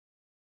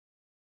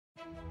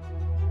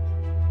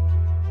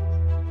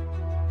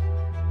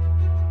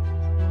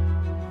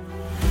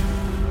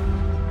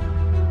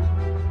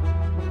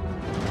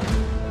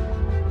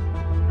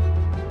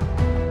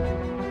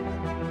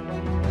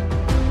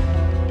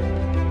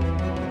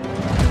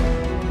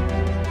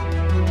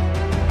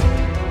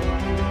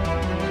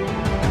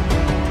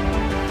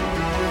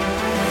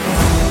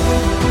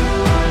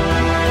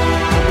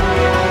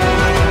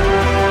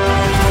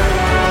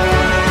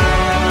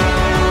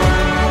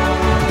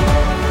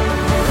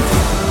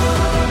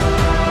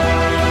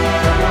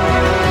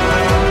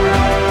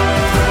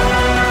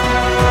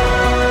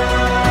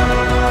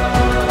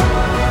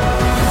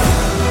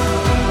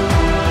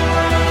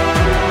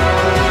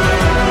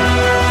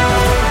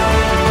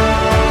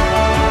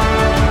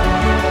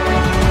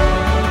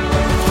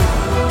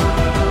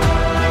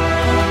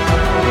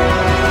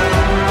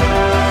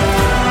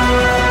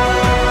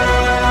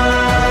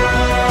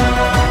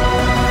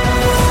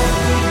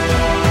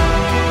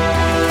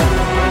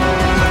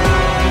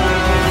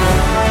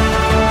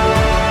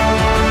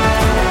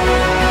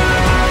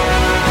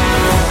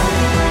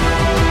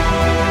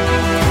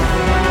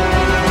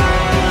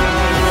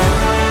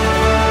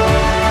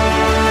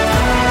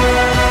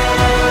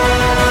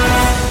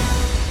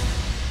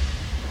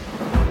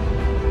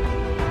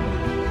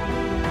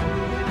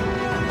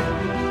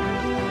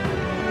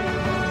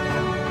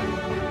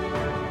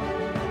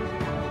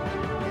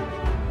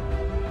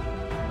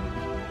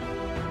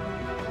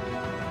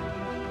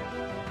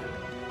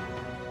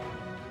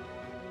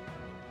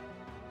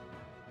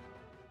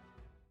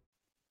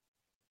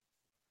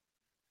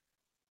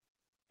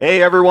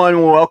Hey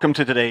everyone, welcome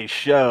to today's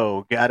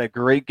show. Got a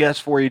great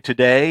guest for you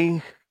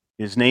today.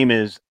 His name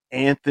is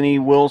Anthony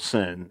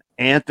Wilson.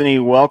 Anthony,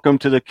 welcome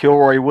to the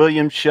Kilroy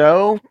Williams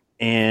Show.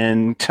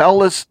 And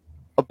tell us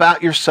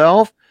about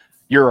yourself.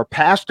 You're a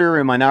pastor,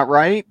 am I not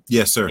right?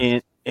 Yes, sir.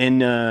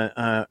 And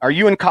are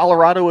you in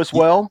Colorado as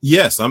well?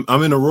 Yes, I'm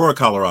in Aurora,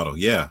 Colorado.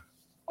 Yeah.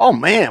 Oh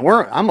man,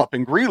 I'm up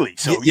in Greeley,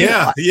 so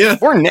yeah.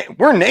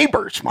 We're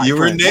neighbors. You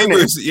were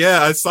neighbors.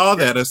 Yeah, I saw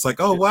that. It's like,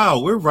 oh wow,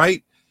 we're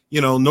right. You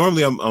know,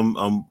 normally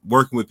I'm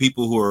working with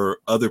people who are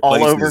other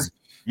places, all over.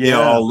 Yeah,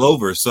 all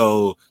over.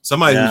 So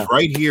somebody who's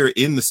right here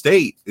in the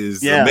state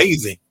is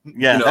amazing.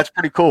 Yeah, that's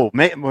pretty cool.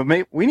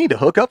 We need to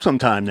hook up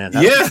sometime then.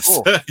 Yes,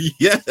 cool.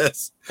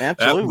 Yes,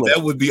 absolutely.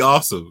 That would be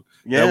awesome.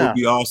 Yeah, that would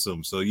be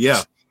awesome. So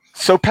yeah.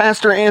 So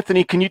Pastor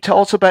Anthony, can you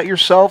tell us about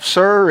yourself,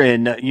 sir,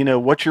 and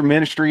what your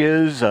ministry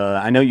is?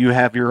 I know you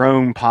have your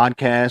own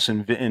podcast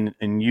and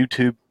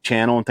YouTube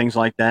channel and things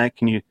like that.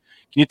 Can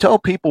you tell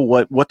people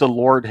what the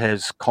Lord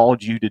has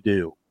called you to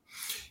do?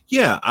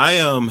 Yeah,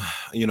 I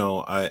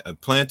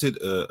planted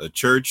a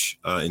church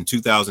in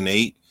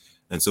 2008,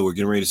 and so we're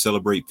getting ready to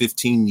celebrate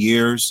 15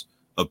 years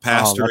of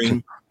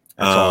pastoring.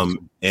 That's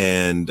awesome.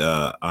 And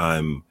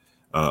I'm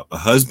a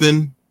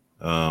husband,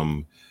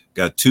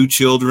 got 2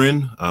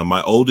 children.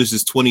 My oldest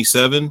is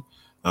 27.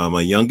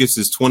 My youngest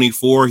is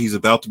 24. He's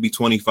about to be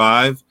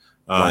 25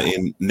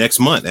 in next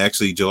month,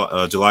 actually,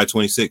 July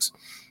 26th.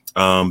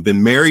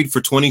 Been married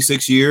for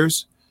 26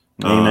 years.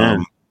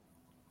 Amen.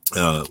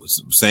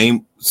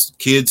 Same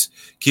kids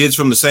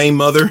from the same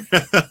mother.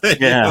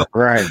 Yeah,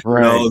 right.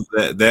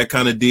 That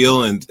kind of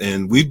deal.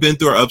 And we've been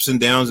through our ups and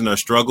downs and our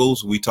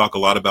struggles. We talk a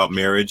lot about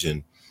marriage,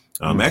 and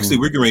actually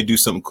we're going to do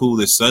something cool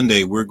this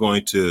Sunday. We're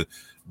going to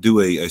do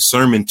a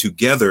sermon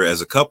together as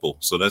a couple.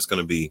 So that's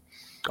going to be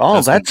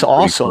that's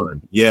awesome.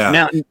 Fun. Yeah.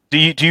 Now,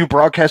 do you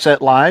broadcast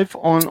that live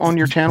on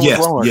your channel as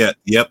well? Yes.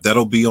 Yep.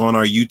 That'll be on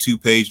our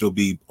YouTube page. It'll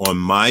be on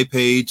my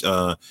page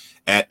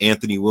at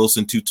Anthony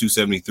Wilson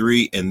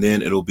 2273, and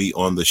then it'll be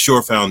on the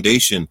Shore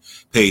Foundation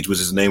page, which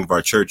is the name of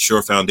our church,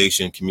 Shore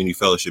Foundation Community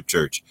Fellowship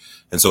Church.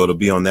 And so it'll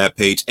be on that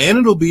page, and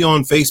it'll be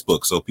on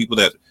Facebook. So people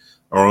that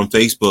are on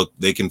Facebook,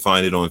 they can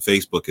find it on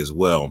Facebook as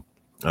well.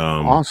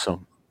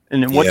 Awesome.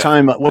 And then what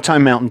time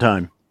Mountain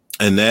Time?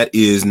 And that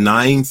is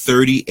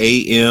 9:30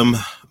 a.m.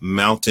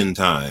 Mountain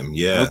Time.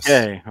 Yes.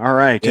 Okay. All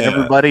right. Yeah.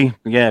 Everybody.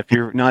 Yeah. If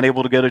you're not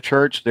able to go to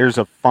church, there's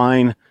a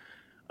fine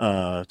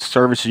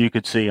service you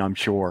could see, I'm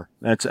sure.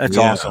 That's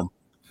awesome.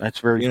 That's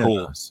very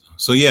cool.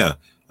 So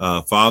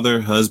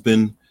father,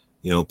 husband,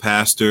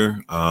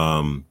 pastor.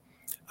 I'm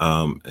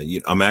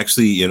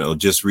actually,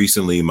 just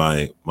recently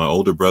my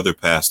older brother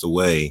passed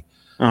away.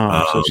 Oh,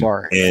 I'm so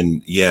sorry.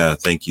 And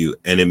thank you.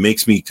 And it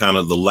makes me kind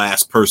of the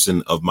last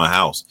person of my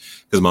house,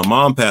 because my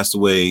mom passed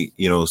away,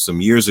 some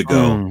years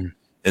ago.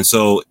 And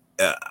so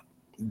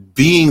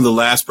being the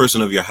last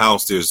person of your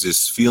house, there's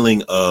this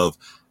feeling of,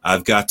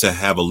 I've got to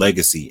have a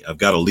legacy. I've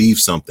got to leave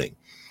something.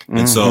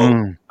 And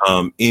so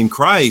in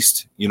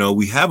Christ,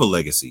 we have a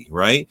legacy,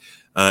 right?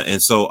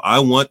 And so I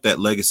want that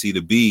legacy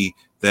to be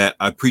that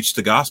I preach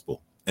the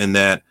gospel, and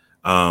that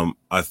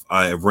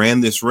I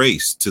ran this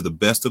race to the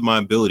best of my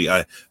ability.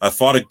 I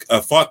fought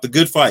the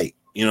good fight,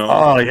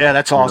 Oh yeah,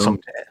 that's awesome.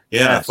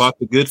 Yeah, I fought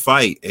the good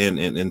fight,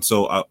 and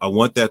so I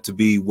want that to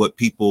be what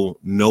people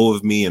know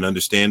of me and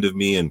understand of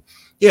me. And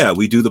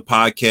we do the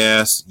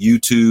podcast,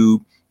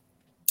 YouTube.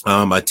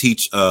 I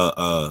teach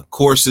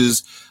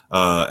courses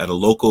at a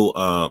local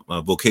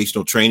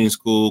vocational training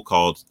school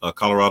called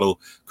Colorado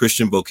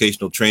Christian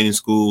Vocational Training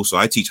School. So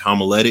I teach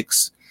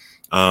homiletics.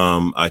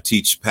 I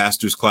teach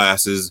pastors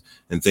classes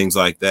and things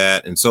like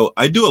that. And so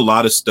I do a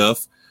lot of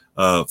stuff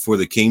for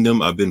the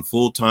kingdom. I've been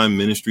full-time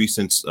ministry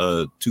since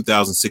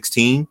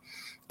 2016.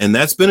 And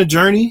that's been a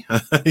journey,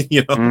 that's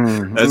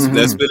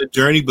been a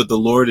journey, but the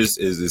Lord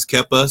is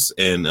kept us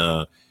and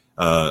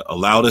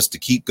allowed us to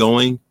keep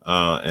going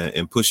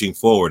and pushing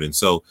forward. And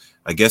so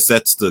I guess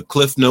that's the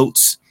cliff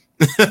notes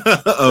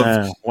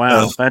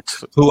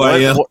that's who I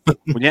am.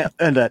 Yeah.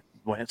 And it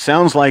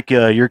sounds like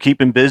you're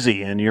keeping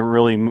busy and you're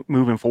really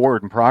moving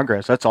forward in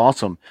progress. That's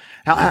awesome.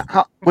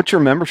 What's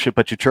your membership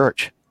at your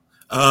church?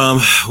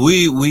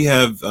 We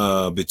have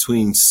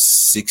between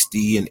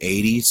 60 and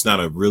 80. It's not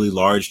a really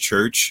large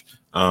church.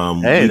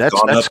 Hey,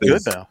 that's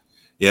good though.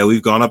 Yeah,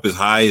 we've gone up as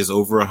high as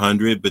over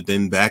 100, but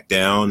then back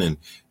down. And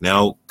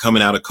now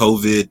coming out of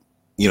COVID,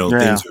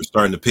 things are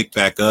starting to pick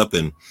back up,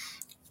 and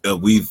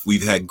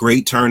we've had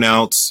great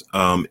turnouts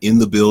in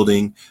the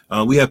building.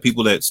 We have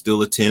people that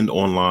still attend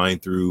online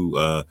through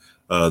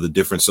the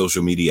different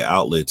social media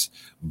outlets,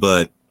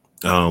 but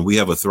we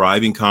have a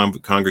thriving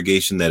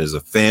congregation that is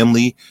a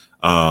family.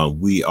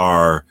 We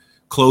are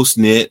close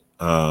knit.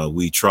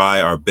 We try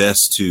our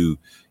best to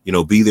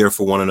be there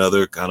for one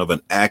another, kind of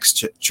an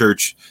Acts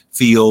church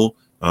feel.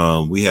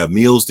 We have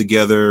meals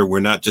together. We're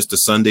not just a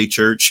Sunday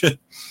church.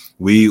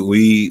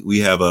 we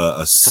have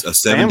a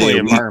 7-day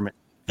environment.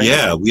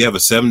 Yeah, we have a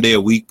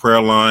 7-day-a-week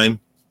prayer line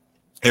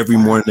every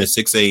morning at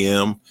 6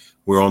 a.m.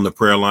 We're on the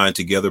prayer line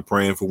together,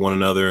 praying for one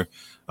another,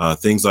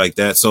 things like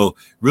that. So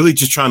really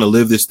just trying to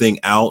live this thing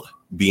out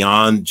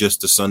beyond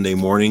just a Sunday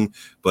morning,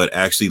 but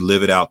actually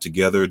live it out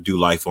together, do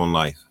life on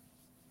life.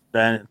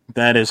 That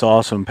is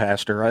awesome,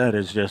 Pastor. That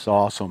is just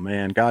awesome,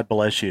 man. God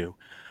bless you.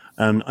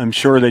 I'm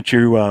sure that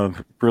you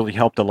really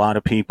helped a lot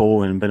of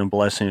people and been a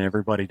blessing to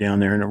everybody down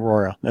there in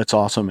Aurora. That's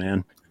awesome,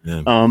 man.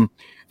 Yeah.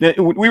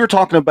 We were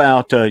talking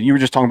about, you were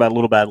just talking about a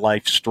little about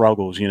life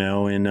struggles,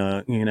 and,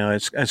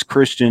 as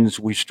Christians,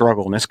 we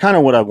struggle. And that's kind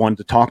of what I wanted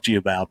to talk to you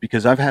about,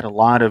 because I've had a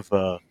lot of,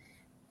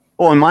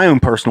 in my own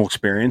personal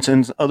experience,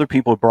 and other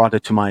people have brought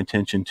it to my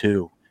attention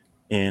too.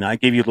 And I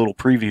gave you a little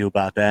preview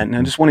about that. And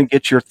I just want to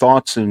get your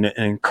thoughts and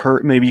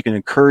maybe you can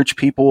encourage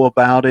people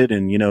about it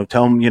and,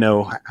 tell them,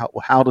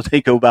 how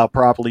they go about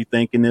properly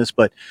thinking this.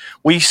 But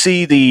we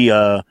see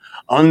the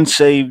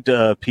unsaved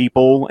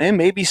people and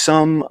maybe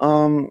some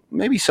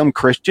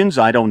Christians,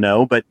 I don't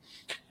know. But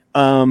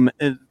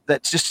that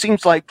just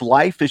seems like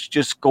life is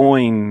just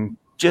going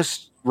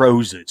just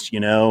roses,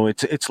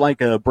 it's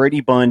like a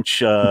Brady Bunch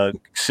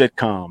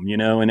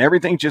sitcom, and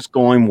everything's just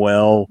going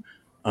well.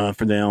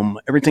 For them,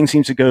 everything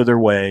seems to go their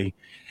way,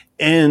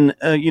 and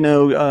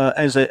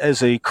as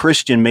a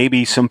Christian,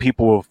 maybe some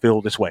people will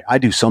feel this way. I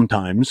do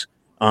sometimes.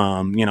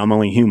 I'm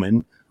only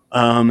human.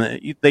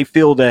 They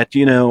feel that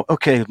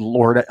okay,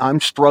 Lord, I'm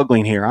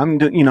struggling here. I'm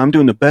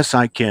doing the best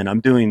I can.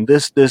 I'm doing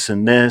this,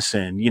 and this,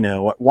 and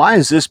why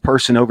is this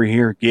person over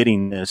here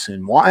getting this,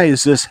 and why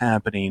is this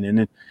happening,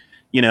 and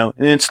and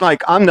it's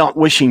like I'm not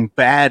wishing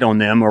bad on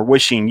them or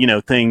wishing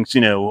things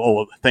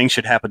things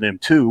should happen to them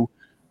too.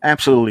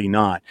 Absolutely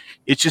not.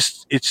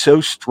 It's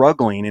so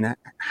struggling. And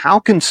how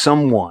can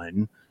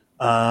someone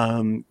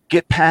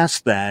get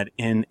past that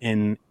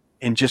and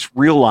just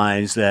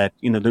realize that,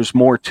 there's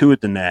more to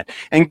it than that.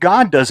 And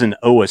God doesn't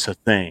owe us a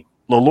thing.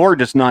 The Lord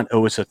does not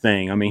owe us a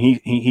thing. I mean,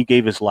 he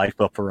gave his life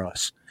up for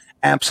us.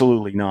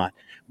 Absolutely not.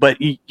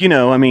 But,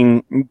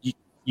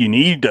 you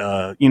need,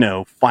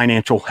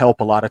 financial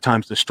help a lot of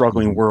times, the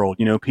struggling world,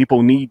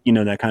 people need,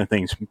 that kind of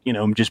things,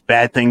 just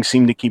bad things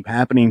seem to keep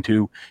happening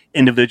to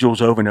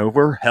individuals over and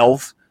over,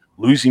 health,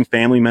 losing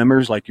family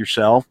members like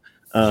yourself.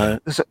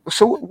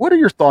 So what are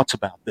your thoughts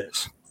about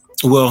this?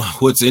 Well,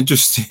 what's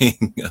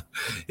interesting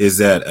is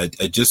that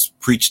I just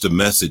preached a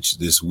message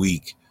this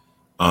week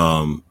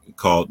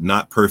called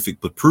Not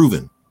Perfect, but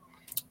Proven.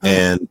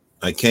 And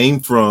I came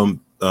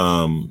from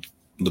the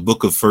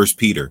book of First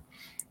Peter.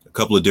 A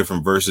couple of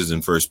different verses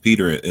in First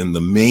Peter, and the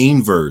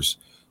main verse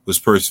was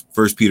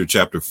First Peter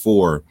chapter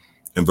 4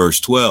 and verse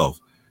 12,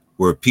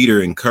 where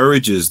Peter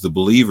encourages the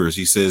believers.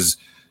 He says,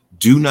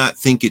 "Do not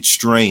think it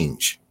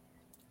strange,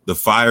 the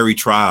fiery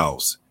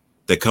trials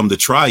that come to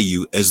try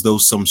you, as though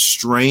some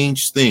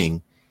strange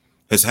thing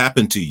has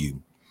happened to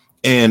you."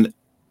 And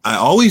I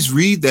always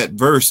read that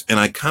verse and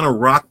I kind of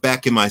rock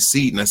back in my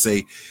seat and I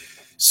say,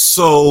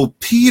 so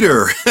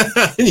Peter,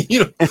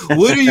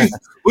 what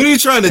are you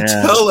trying to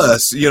tell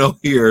us,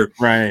 here?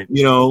 Right.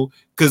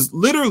 Because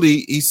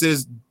literally he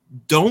says,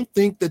 don't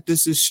think that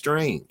this is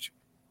strange.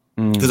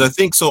 Because I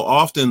think so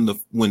often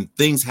when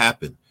things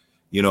happen,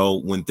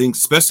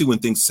 especially when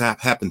things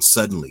happen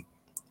suddenly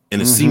and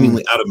it's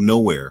seemingly out of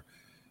nowhere,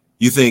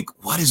 you think,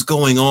 what is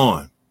going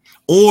on?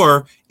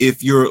 Or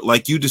if you're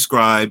like you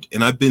described,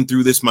 and I've been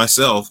through this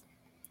myself,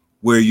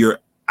 where you're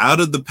out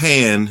of the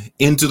pan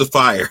into the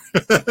fire.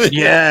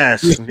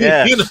 Yes. You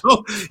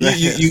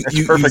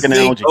perfect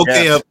analogy.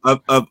 Okay, yes.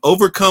 I've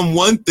overcome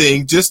one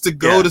thing just to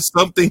go to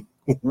something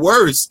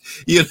worse.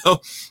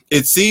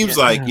 It seems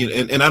like,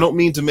 and I don't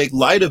mean to make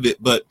light of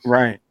it, but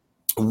right.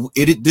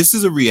 This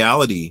is a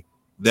reality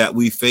that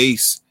we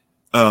face,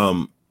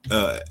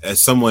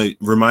 as someone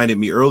reminded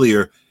me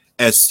earlier,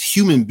 as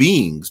human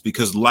beings,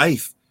 because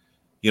life,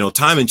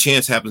 time and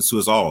chance happens to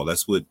us all.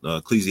 That's what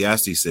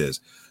Ecclesiastes says.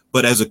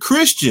 But as a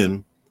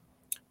Christian,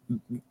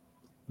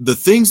 the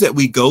things that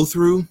we go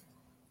through,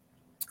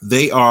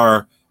 they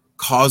are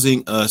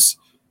causing us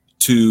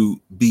to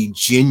be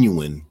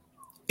genuine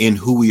in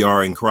who we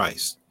are in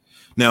Christ.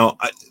 Now,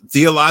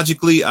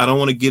 theologically, I don't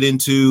want to get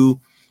into,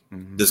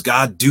 does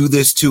God do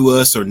this to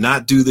us or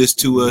not do this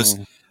to us?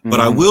 But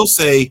I will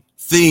say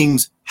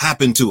things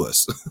happen to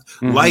us.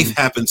 Life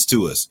happens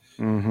to us.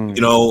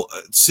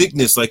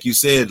 Sickness, like you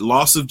said,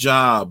 loss of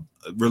job,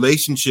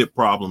 relationship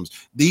problems.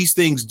 These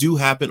things do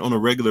happen on a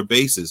regular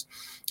basis.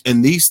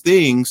 And these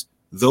things,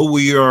 though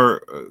we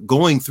are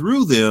going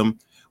through them,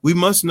 we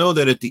must know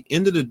that at the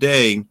end of the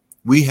day,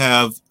 we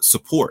have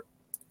support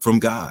from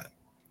God,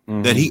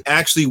 that he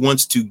actually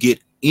wants to get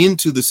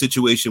into the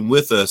situation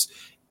with us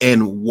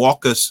and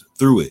walk us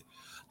through it.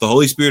 The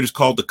Holy Spirit is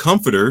called the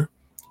Comforter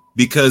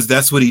because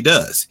that's what he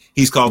does.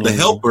 He's called the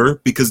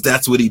Helper because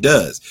that's what he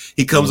does.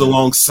 He comes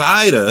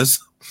alongside us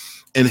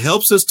and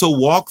helps us to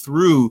walk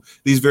through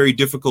these very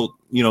difficult,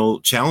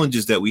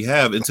 challenges that we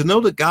have, and to know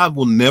that God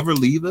will never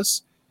leave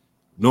us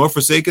nor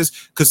forsake us.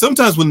 Because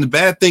sometimes when the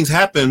bad things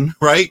happen,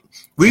 right,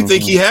 we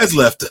think he has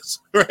left us,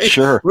 right?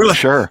 Sure.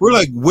 We're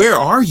like, where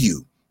are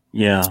you?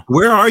 Yeah.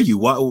 Where are you?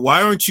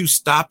 Why aren't you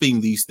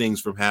stopping these things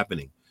from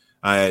happening?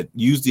 I had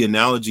used the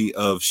analogy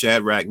of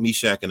Shadrach,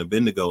 Meshach, and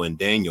Abednego in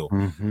Daniel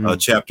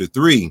chapter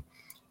 3,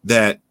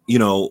 that,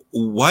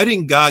 why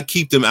didn't God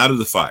keep them out of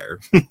the fire?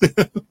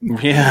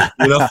 Yeah.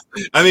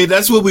 I mean,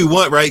 that's what we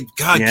want, right?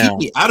 God, keep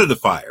me out of the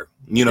fire,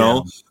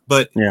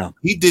 but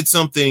he did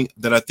something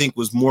that I think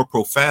was more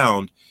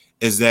profound,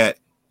 is that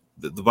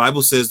the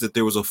Bible says that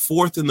there was a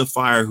fourth in the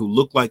fire who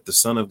looked like the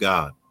Son of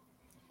God.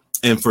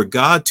 And for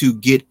God to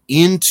get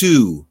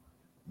into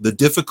the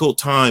difficult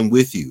time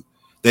with you,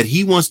 that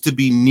he wants to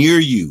be near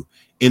you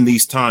in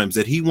these times,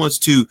 that he wants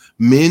to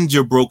mend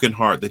your broken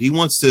heart, that he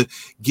wants to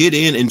get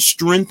in and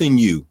strengthen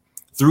you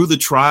through the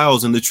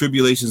trials and the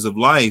tribulations of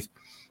life,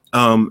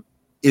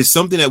 is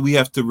something that we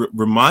have to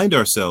remind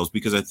ourselves,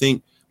 because I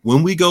think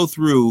when we go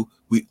through,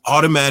 we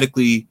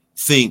automatically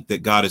think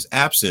that God is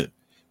absent,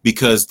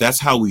 because that's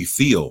how we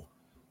feel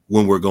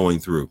when we're going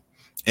through.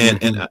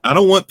 And I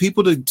don't want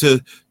people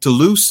to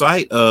lose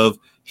sight of,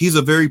 he's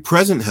a very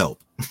present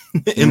help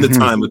in the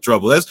time of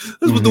trouble. That's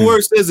what the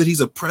word says, that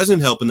he's a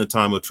present help in the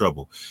time of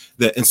trouble.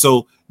 And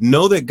so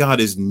know that God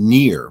is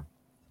near,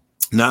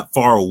 not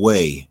far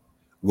away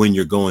when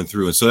you're going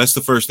through. And so that's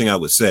the first thing I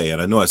would say.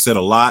 And I know I said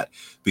a lot,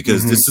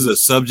 because this is a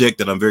subject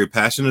that I'm very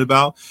passionate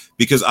about,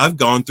 because I've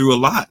gone through a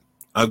lot.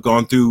 I've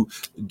gone through,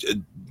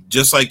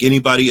 just like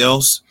anybody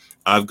else,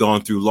 I've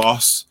gone through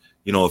loss,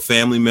 of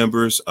family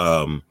members.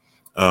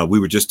 We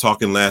were just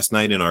talking last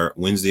night in our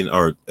Wednesday,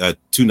 or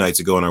 2 nights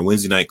ago in our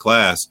Wednesday night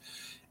class,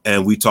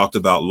 and we talked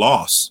about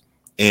loss.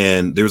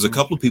 And there was a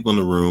couple of people in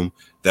the room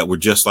that were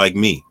just like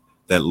me,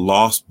 that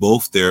lost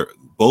both their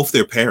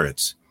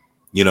parents,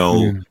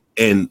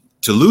 and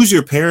to lose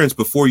your parents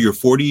before you're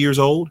 40 years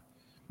old,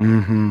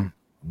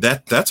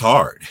 that's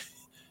hard,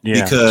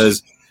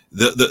 because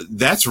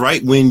that's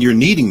right when you're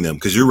needing them,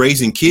 because you're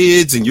raising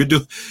kids and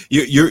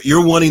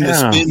you're wanting to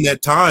spend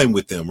that time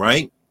with them,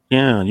 right?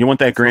 Yeah, you want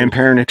that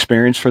grandparent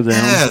experience for them.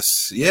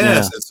 Yes.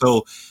 Yeah. And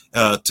so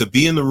to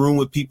be in the room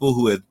with people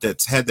who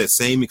that's had that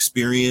same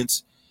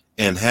experience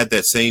and had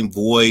that same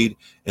void,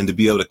 and to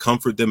be able to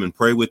comfort them and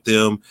pray with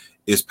them,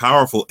 is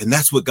powerful. And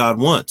that's what God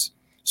wants.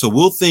 So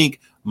we'll think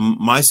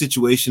my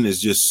situation is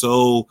just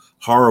so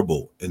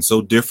horrible and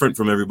so different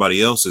from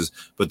everybody else's,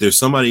 but there's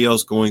somebody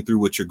else going through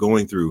what you're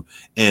going through,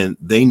 and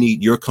they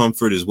need your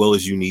comfort as well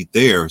as you need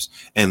theirs.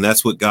 And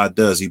that's what God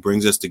does. He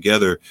brings us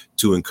together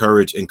to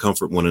encourage and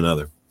comfort one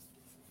another.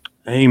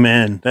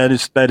 Amen. That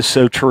is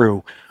so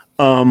true.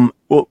 Well,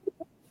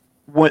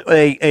 when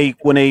a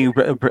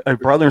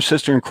brother and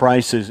sister in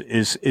Christ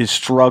is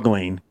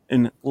struggling,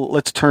 and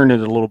let's turn it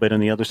a little bit on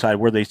the other side,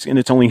 and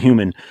it's only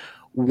human,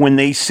 when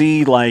they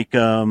see like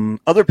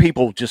other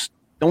people just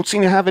don't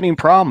seem to have any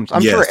problems.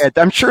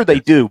 I'm sure they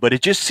do, but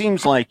it just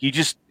seems like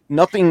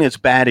nothing as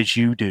bad as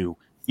you do.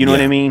 You know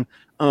what I mean?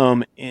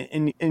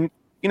 And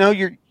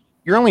you're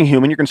only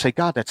human. You're going to say,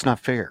 God, that's not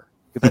fair.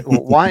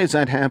 Why is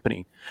that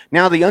happening?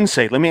 Now, the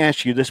unsaved, let me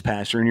ask you this,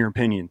 Pastor, in your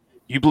opinion,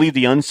 do you believe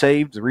the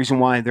unsaved, the reason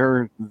why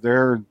they're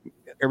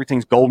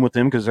everything's golden with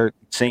them, because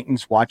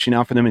Satan's watching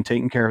out for them and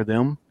taking care of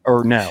them,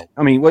 or no?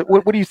 I mean,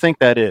 what do you think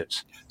that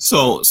is?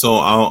 So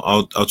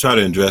I'll try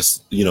to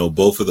address,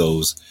 both of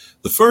those.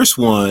 The first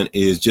one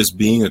is just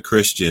being a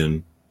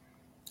Christian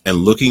and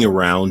looking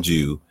around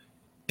you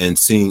and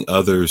seeing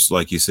others,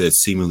 like you said,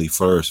 seemingly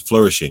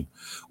flourishing,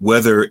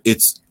 whether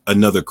it's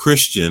another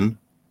Christian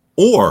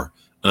or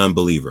an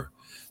unbeliever.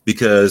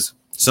 Because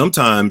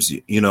sometimes,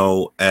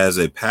 as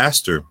a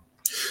pastor,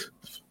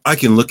 I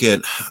can look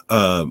at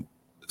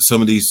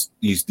some of these,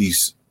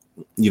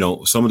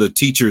 some of the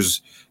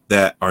teachers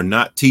that are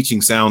not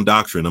teaching sound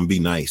doctrine. I'm be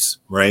nice,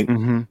 right?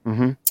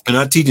 They're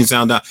not teaching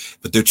sound doctrine,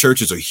 but their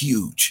churches are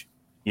huge.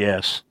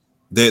 Yes.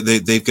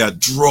 They've got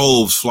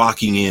droves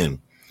flocking in.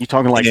 You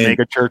talking like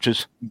mega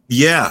churches?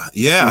 Yeah,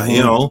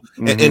 you know,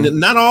 and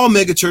not all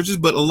mega churches,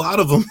 but a lot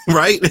of them,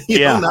 right?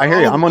 I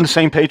hear you. I'm on the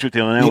same page with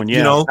you on that one. Yeah,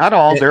 you know, not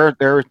all. They're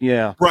right.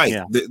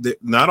 Yeah. They're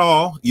not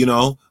all, you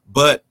know,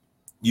 but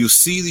you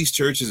see these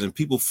churches and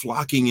people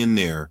flocking in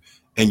there,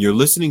 and you're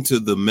listening to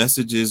the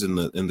messages and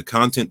the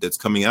content that's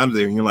coming out of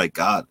there, and you're like,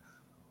 God,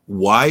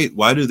 why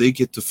do they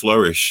get to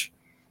flourish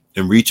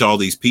and reach all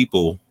these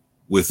people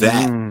with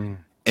that?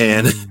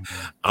 And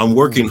I'm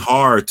working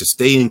hard to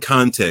stay in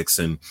context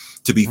and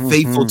to be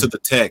faithful to the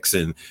text,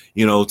 and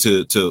you know,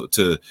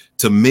 to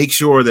make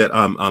sure that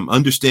I'm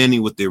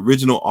understanding what the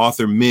original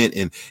author meant,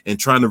 and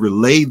trying to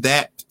relay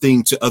that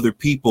thing to other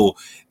people,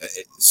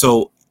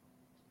 so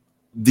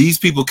these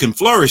people can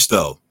flourish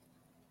though.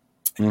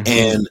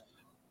 And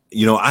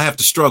you know, I have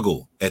to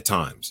struggle at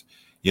times.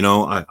 You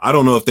know, I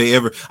don't know if they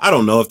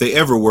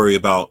ever worry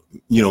about,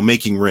 you know,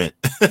 making rent.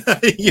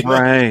 You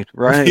know?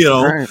 Right. You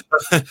know,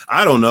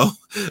 I don't know,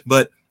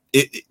 but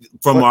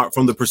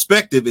from the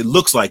perspective, it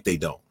looks like they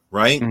don't,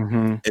 right?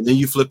 And then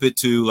you flip it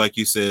to, like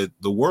you said,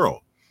 the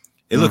world.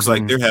 It looks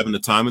like they're having the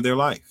time of their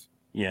life.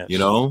 Yes. You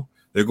know,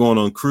 they're going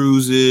on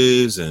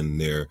cruises,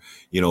 and they're,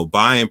 you know,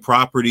 buying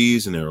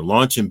properties, and they're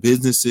launching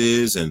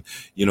businesses, and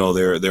you know,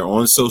 they're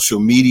on social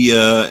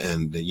media,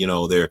 and you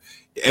know,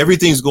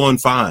 everything's going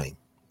fine.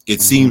 It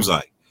seems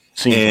like,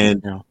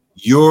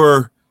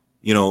 you're,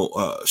 you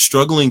know,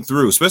 struggling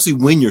through, especially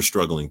when you're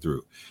struggling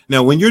through.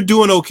 Now, when you're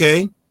doing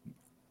okay,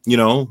 you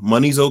know,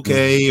 money's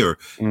okay, or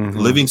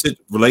living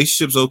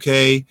relationships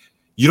okay,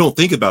 you don't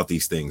think about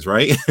these things,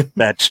 right?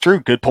 That's true.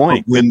 Good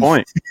point. Good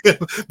point.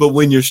 But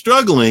when you're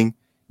struggling,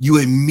 you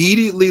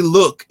immediately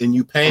look and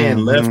you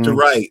pan left to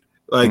right,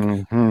 like,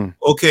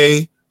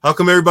 okay, how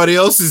come everybody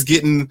else is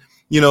getting,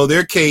 you know,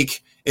 their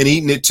cake and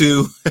eating it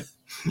too,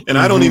 and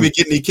I don't even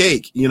get any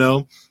cake, you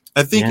know?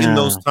 I think in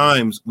those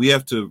times we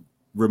have to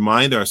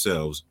remind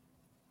ourselves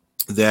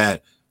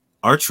that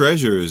our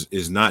treasure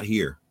is not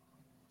here,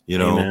 you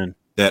know,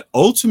 that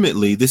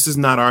ultimately this is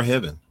not our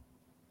heaven.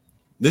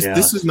 This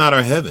is not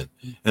our heaven.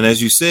 And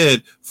as you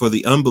said, for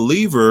the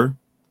unbeliever,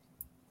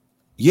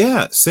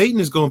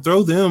 Satan is going to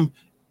throw them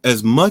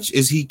as much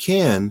as he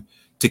can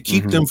to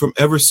keep them from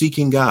ever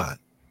seeking God.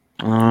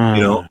 You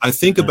know, I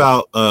think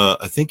about,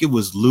 I think it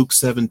was Luke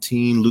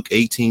 17, Luke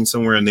 18,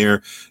 somewhere in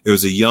there. There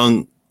was a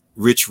young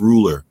rich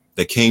ruler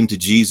that came to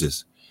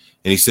Jesus,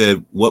 and he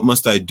said, what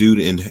must I do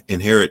to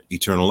inherit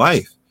eternal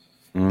life?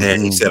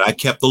 And he said, I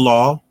kept the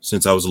law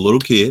since I was a little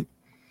kid.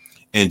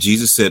 And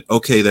Jesus said,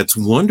 okay, that's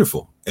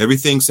wonderful.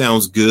 Everything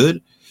sounds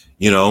good.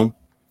 You know,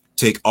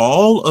 take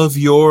all of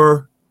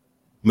your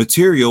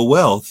material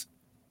wealth,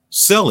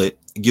 sell it,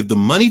 give the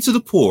money to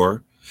the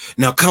poor.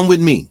 Now come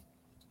with me.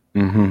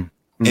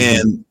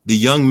 And the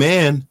young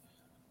man,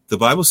 the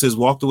Bible says,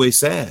 walked away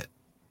sad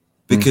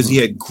because he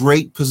had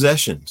great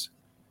possessions.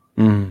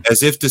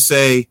 As if to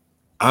say,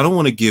 I don't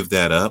want to give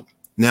that up.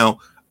 Now,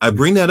 I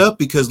bring that up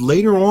because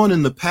later on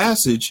in the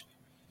passage,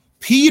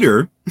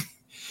 Peter,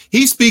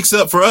 he speaks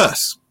up for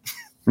us.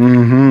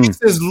 He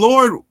says,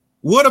 Lord,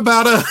 what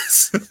about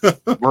us?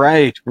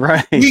 Right.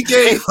 We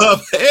gave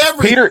up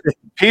everything.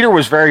 Peter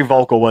was very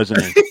vocal,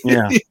 wasn't he?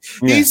 Yeah.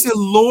 He said,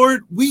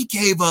 Lord, we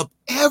gave up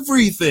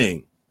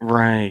everything.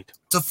 Right.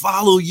 To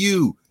follow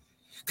you.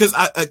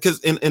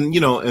 Because you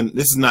know, and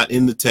this is not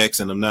in the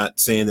text, and I'm not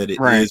saying that it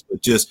is,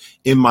 but just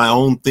in my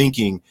own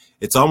thinking,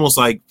 it's almost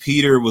like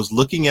Peter was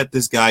looking at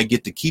this guy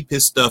get to keep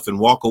his stuff and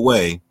walk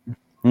away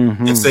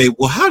and say,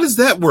 well, how does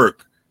that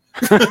work?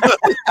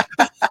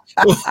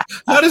 Well,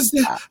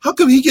 how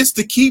come he gets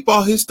to keep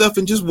all his stuff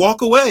and just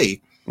walk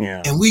away?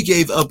 Yeah. And we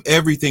gave up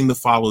everything to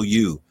follow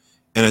you.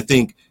 And I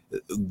think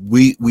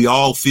we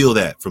all feel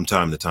that from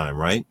time to time,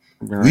 right?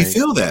 We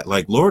feel that,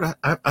 like, Lord,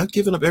 I've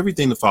given up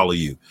everything to follow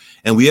you.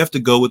 And we have to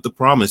go with the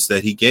promise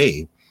that he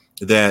gave,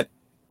 that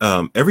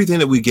everything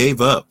that we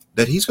gave up,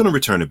 that he's going to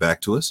return it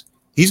back to us.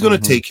 He's going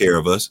to take care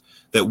of us,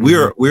 that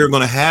we're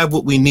going to have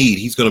what we need.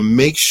 He's going to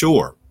make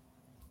sure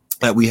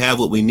that we have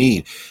what we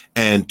need.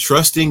 And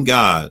trusting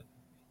God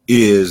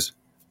is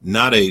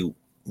not a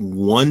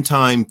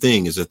one-time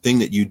thing. It's a thing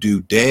that you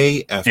do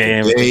day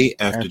after day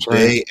after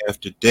day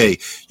after day.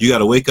 You got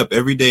to wake up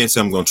every day and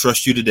say, I'm going to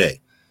trust you today.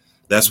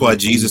 That's why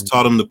Jesus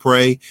taught him to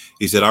pray.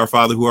 He said, our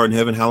Father who art in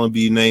heaven, hallowed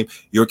be your name.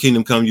 Your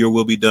kingdom come, your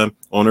will be done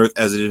on earth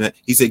as it is in heaven.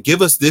 He said,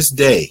 give us this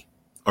day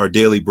our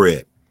daily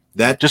bread.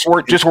 That just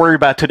worry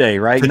about today,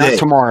 right? Today. Not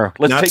tomorrow.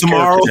 Let's not take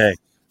tomorrow, care of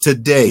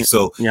today.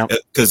 So,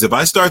 because if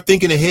I start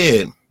thinking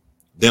ahead,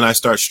 then I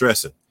start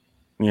stressing,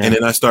 and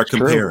then I start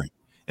comparing,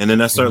 and then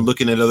I start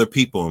looking at other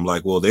people. I'm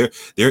like, well,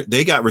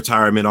 they got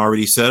retirement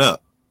already set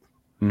up.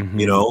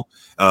 You know,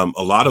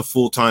 a lot of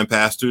full-time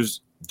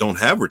pastors don't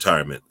have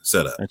retirement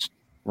set up. That's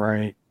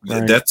right.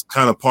 That's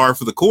kind of par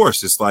for the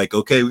course. It's like,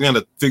 okay, we're going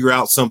to figure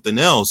out something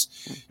else,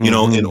 you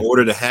know, in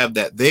order to have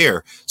that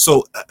there.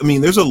 So, I mean,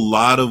 there's a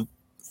lot of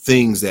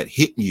things that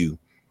hit you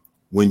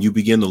when you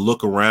begin to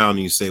look around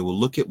and you say, well,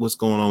 look at what's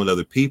going on with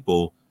other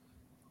people.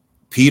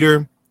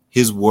 Peter,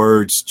 his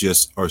words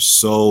just are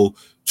so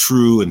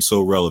true and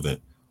so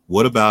relevant.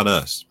 What about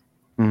us?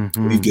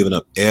 Mm-hmm. We've given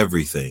up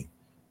everything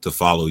to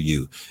follow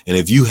you. And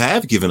if you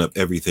have given up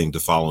everything to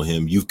follow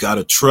him, you've got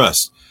to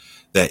trust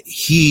that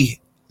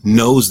he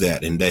knows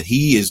that and that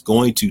he is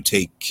going to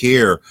take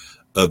care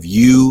of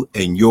you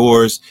and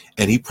yours.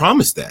 And he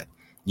promised that,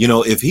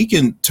 if he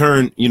can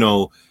turn,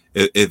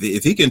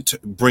 if he can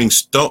bring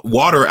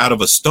water out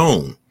of a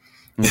stone,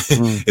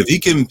 Mm-hmm. if he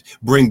can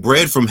bring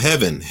bread from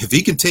heaven, if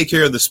he can take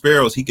care of the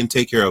sparrows, he can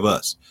take care of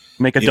us.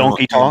 Make a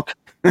donkey talk.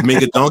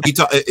 Make a donkey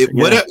talk.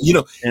 Whatever,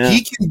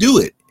 he can do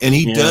it, and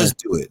he does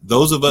do it.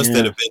 Those of us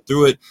that have been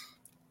through it,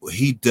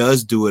 he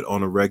does do it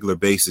on a regular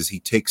basis. He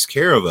takes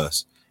care of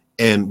us.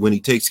 And when he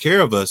takes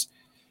care of us,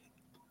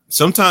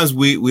 sometimes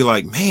we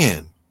like,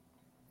 man,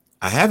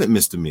 I haven't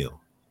missed a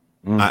meal.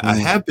 Mm-hmm. I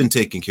have been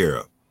taken care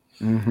of.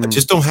 Mm-hmm. I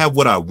just don't have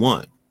what I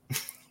want.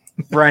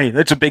 Right.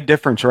 That's a big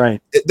difference,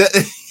 right?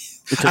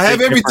 I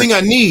have everything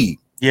I need.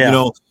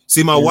 Yeah.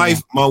 See, my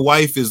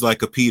wife is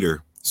like a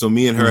Peter. So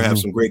me and her have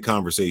some great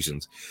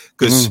conversations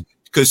because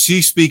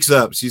she speaks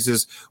up. She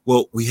says,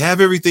 well, we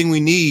have everything we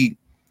need,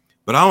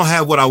 but I don't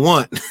have what I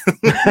want.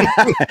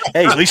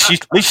 Hey, at least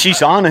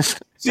she's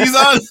honest. She's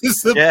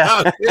honest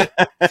about it,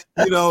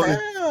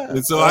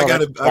 and so I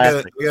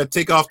gotta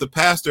take off the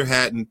pastor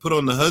hat and put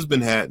on the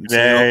husband hat. And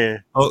say,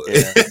 But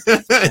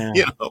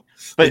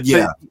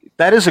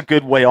that is a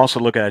good way also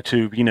to look at it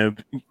too.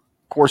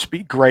 Of course,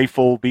 be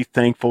grateful, be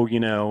thankful,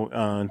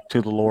 to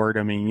the Lord.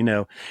 I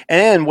mean,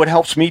 and what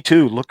helps me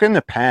too, look in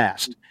the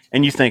past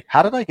and you think,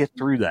 how did I get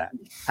through that?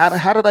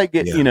 How did I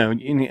get,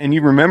 and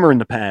you remember in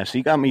the past,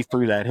 he got me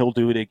through that. He'll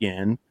do it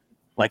again.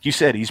 Like you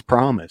said, he's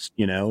promised,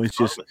 it's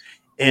just,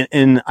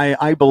 and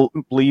I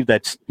believe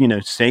that,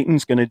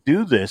 Satan's going to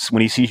do this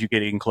when he sees you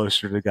getting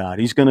closer to God.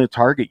 He's going to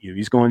target you.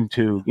 He's going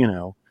to,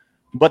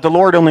 but the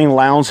Lord only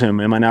allows him.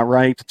 Am I not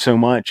right? So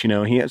much, he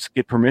has to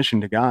get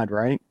permission to God,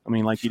 right? I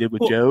mean, like he did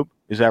with Job.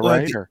 Is that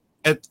right?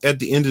 At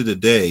the end of the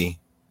day,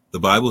 the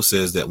Bible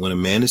says that when a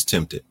man is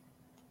tempted,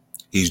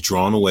 he's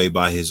drawn away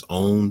by his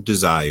own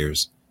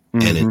desires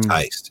and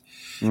enticed.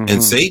 Mm-hmm.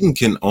 And Satan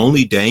can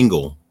only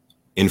dangle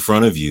in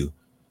front of you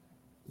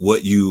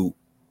what you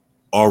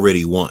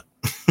already want.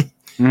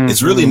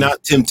 It's really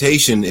not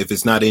temptation if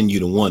it's not in you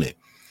to want it.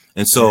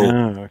 And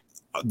so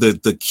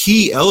the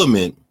key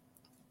element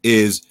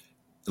is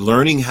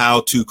learning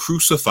how to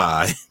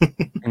crucify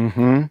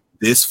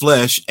this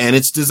flesh and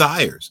its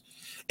desires.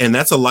 And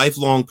that's a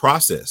lifelong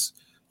process,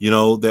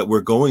 that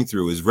we're going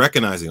through, is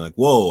recognizing like,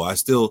 whoa, I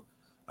still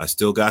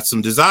got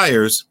some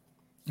desires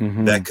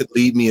that could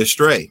lead me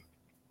astray.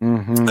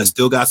 I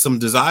still got some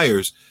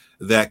desires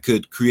that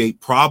could create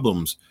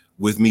problems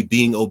with me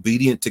being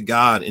obedient to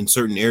God in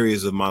certain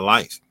areas of my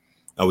life.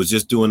 I was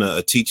just doing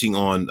a teaching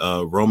on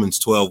Romans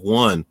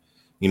 12:1.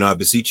 I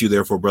beseech you,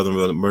 therefore, brethren,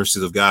 by the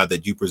mercies of God,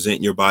 that you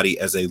present your body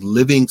as a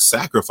living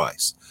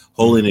sacrifice,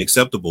 holy and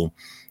acceptable,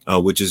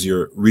 which is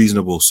your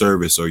reasonable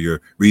service or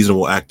your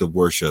reasonable act of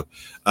worship.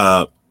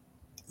 The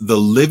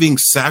living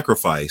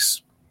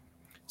sacrifice,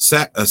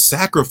 a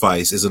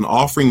sacrifice is an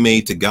offering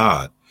made to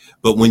God.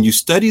 But when you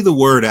study the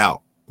word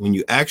out, when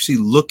you actually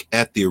look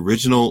at the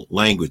original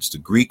language, the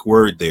Greek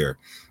word there,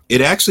 it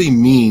actually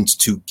means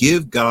to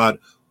give God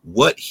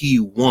what he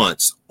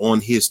wants on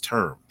his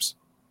terms.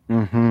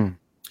 And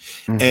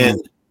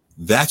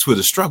that's where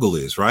the struggle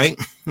is, right?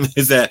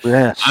 Is that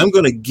I'm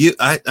going to give,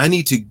 I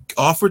need to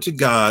offer to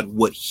God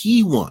what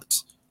he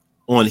wants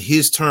on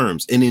his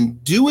terms. And in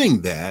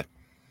doing that,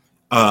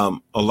 a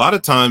lot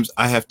of times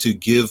I have to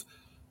give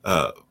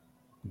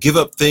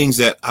up things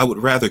that I would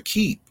rather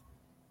keep.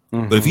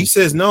 But if he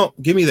says, no,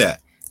 give me that.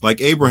 Like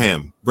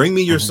Abraham, bring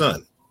me your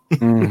son.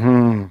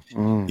 Bring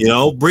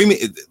me,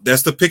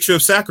 that's the picture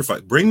of sacrifice.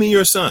 Bring me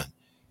your son.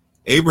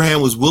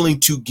 Abraham was willing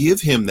to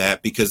give him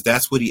that because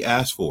that's what he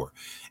asked for.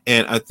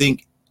 And I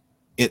think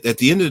at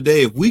the end of the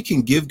day, if we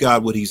can give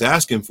God what he's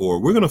asking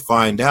for, we're going to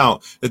find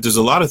out that there's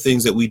a lot of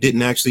things that we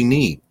didn't actually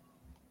need,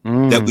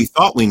 that we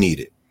thought we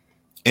needed.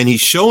 And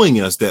he's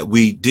showing us that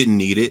we didn't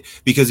need it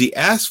because he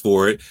asked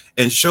for it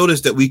and showed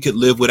us that we could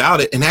live without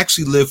it and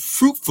actually live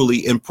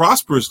fruitfully and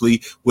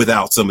prosperously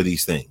without some of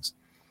these things.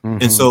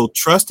 And so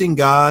trusting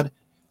God,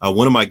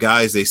 one of my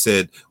guys, they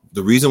said,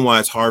 the reason why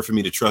it's hard for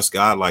me to trust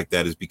God like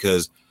that is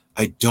because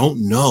I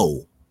don't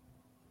know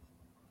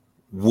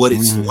what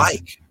it's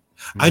like.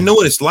 I know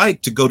what it's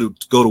like to go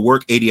to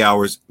work 80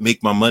 hours,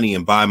 make my money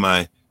and buy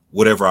my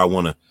whatever I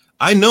want to.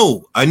 I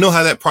know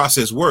how that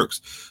process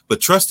works, but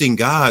trusting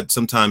God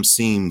sometimes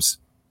seems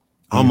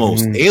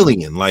almost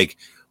alien. Like,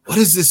 what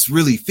does this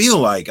really feel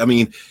like? I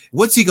mean,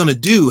 what's he going to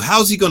do?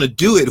 How's he going to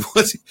do it?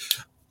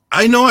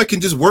 I know I can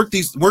just work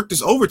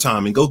this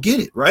overtime and go get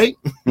it. Right.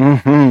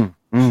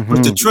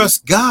 But to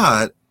trust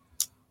God,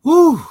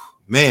 whoo,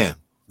 man,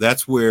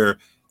 that's where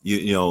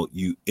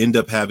you end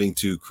up having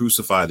to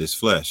crucify this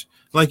flesh.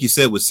 Like you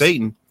said, with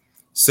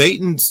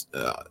Satan's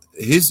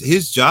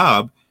his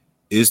job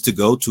is to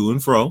go to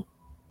and fro,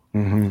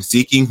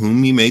 seeking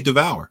whom he may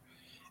devour.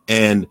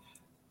 And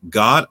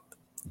God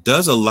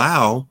does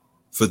allow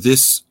for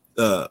this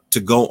to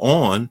go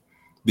on,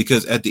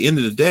 because at the end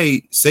of the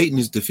day, Satan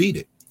is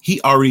defeated.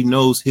 He already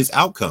knows his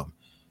outcome.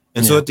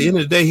 And so at the end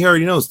of the day, he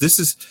already knows this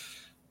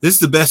is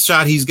the best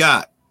shot he's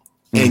got.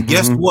 And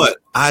guess what?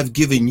 I've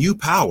given you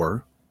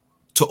power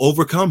to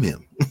overcome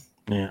him.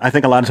 Yeah, I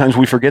think a lot of times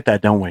we forget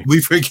that, don't we?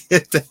 We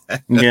forget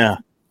that. Yeah.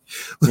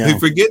 We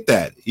forget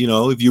that. You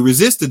know, if you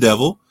resist the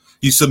devil,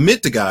 you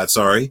submit to God,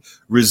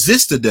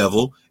 resist the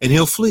devil and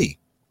he'll flee.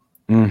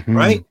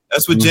 Right?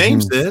 That's what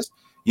James says,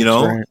 you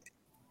know. Right.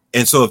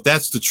 And so if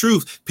that's the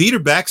truth, Peter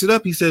backs it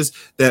up. He says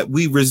that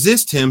we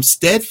resist him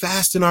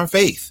steadfast in our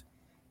faith.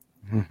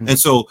 And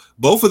so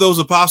both of those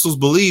apostles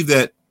believe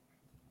that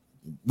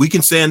we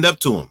can stand up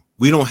to him.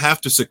 We don't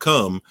have to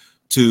succumb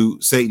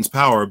to Satan's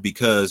power,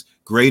 because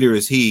greater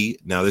is he.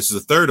 Now, this is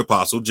the third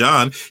apostle,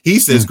 John. He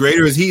says,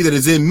 greater is he that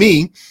is in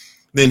me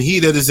than he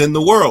that is in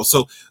the world.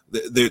 So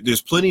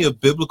there's plenty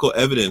of biblical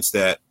evidence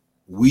that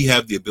we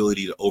have the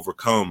ability to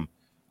overcome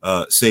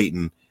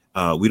Satan.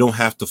 We don't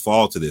have to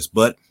fall to this,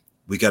 but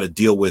we got to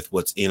deal with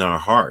what's in our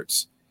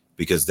hearts,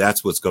 because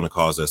that's what's going to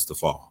cause us to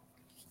fall.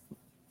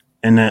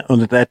 And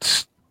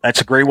that's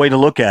a great way to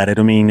look at it.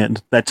 I mean,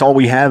 that's all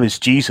we have is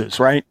Jesus,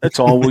 right? That's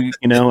all we,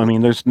 you know, I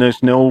mean, there's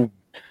no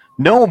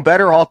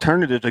better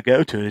alternative to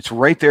go to. It's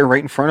right there,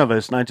 right in front of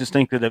us. And I just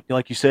think that,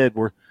 like you said,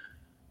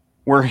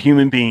 we're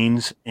human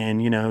beings,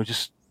 and, you know,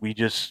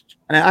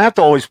 and I have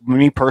to always,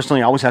 me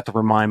personally, I always have to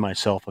remind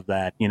myself of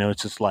that. You know,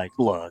 it's just like,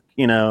 look,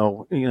 you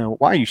know,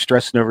 why are you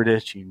stressing over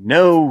this? You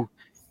know,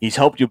 he's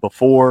helped you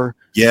before.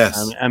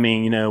 Yes. I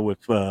mean, you know, with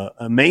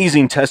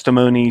amazing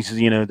testimonies,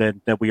 you know,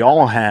 that we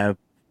all have,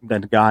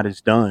 that God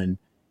has done.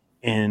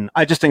 And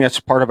I just think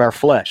that's part of our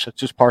flesh. That's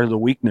just part of the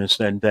weakness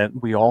that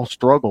we all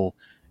struggle,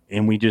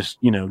 and we just,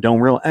 you know, don't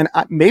realize. And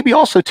maybe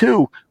also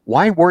too,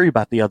 why worry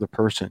about the other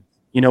person?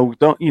 You know,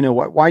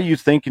 why are you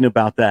thinking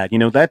about that? You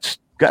know, that's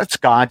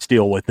God's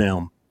deal with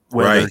them.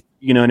 Whether, right.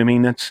 You know what I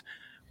mean? That's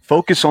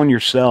focus on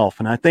yourself.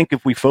 And I think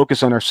if we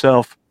focus on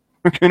ourselves,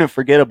 we're going to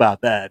forget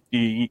about that.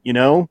 You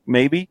know,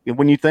 maybe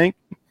when you think.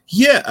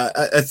 Yeah,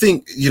 I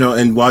think, you know,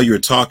 and while you were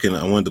talking,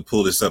 I wanted to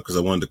pull this up because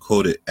I wanted to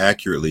quote it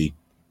accurately.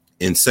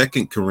 In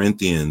 2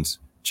 Corinthians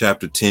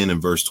chapter 10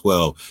 and verse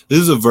 12, this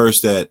is a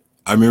verse that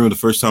I remember the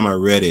first time I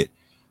read it,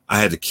 I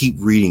had to keep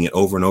reading it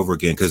over and over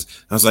again, because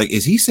I was like,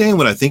 is he saying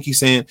what I think he's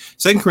saying?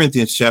 2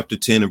 Corinthians chapter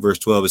 10 and verse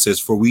 12, it says,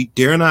 for we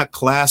dare not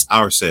class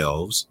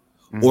ourselves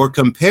or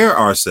compare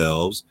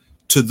ourselves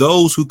to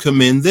those who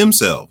commend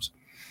themselves.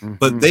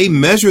 But they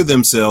measure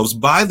themselves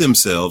by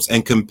themselves,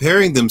 and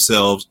comparing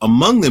themselves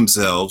among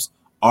themselves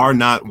are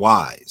not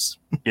wise.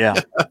 Yeah.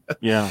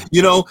 Yeah.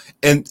 You know,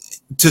 and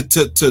to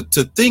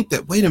think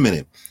that, wait a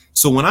minute.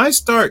 So when I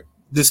start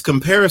this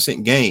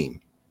comparison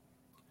game,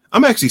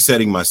 I'm actually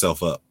setting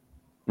myself up,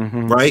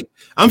 right?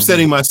 I'm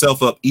setting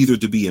myself up either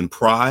to be in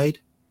pride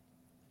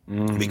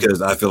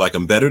because I feel like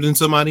I'm better than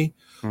somebody,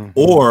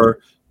 or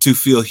to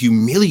feel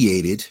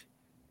humiliated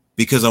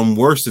because I'm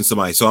worse than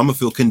somebody. So I'm gonna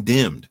feel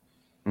condemned.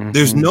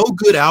 There's no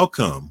good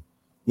outcome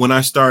when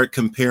I start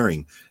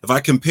comparing. If I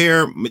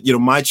compare, you know,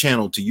 my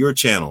channel to your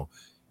channel,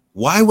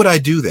 why would I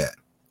do that?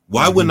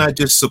 Why wouldn't I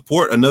just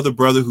support another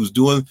brother who's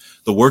doing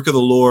the work of the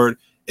Lord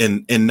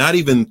and not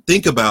even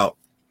think about,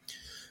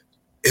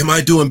 am I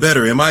doing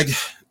better?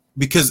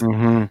 Because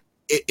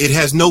it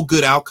has no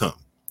good outcome.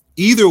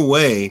 Either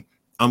way,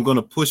 I'm going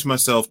to push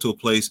myself to a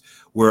place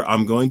where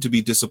I'm going to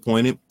be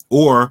disappointed,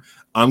 or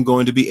I'm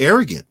going to be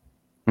arrogant.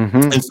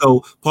 And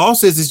so Paul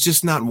says it's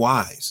just not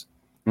wise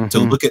to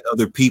look at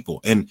other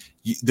people. And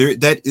there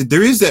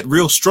is that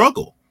real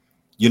struggle,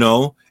 you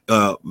know.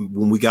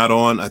 When we got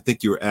on, I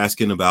think you were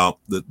asking about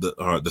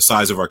the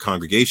size of our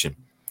congregation.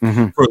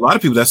 For a lot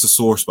of people, that's a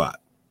sore spot.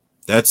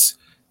 That's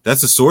a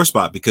sore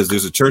spot, because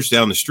there's a church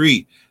down the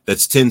street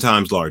that's 10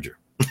 times larger.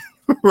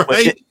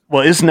 Right.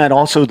 Well, isn't that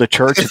also the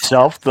church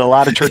itself? A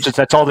lot of churches,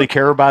 that's all they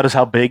care about is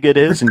how big it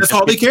is. And that's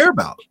all they care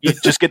about.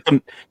 Just get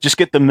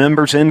the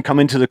members in, come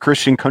into the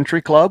Christian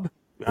Country Club.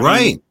 I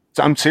mean,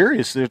 I'm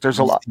serious. There's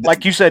a lot,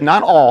 like you said,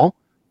 not all,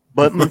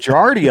 but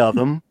majority of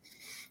them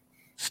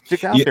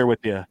stick out there with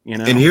you, you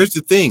know. And here's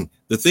the thing.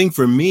 The thing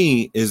for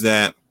me is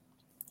that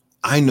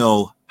I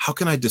know, how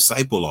can I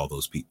disciple all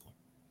those people?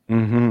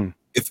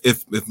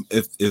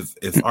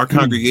 If our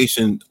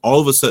congregation all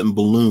of a sudden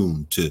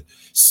ballooned to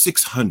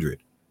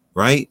 600,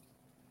 right?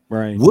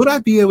 Would I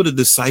be able to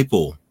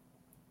disciple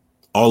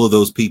all of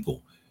those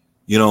people?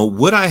 You know,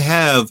 would I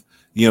have,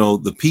 you know,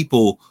 the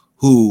people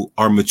who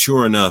are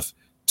mature enough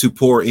to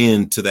pour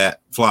into that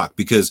flock?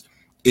 Because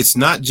it's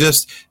not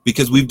just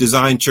because we've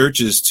designed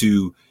churches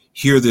to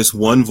hear this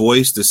one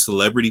voice, this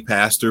celebrity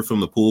pastor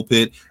from the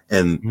pulpit,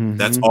 and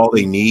that's all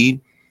they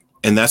need.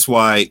 And that's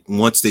why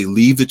once they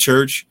leave the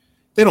church,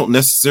 they don't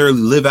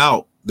necessarily live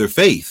out their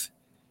faith,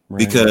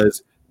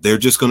 because they're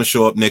just going to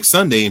show up next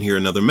Sunday and hear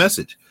another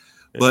message.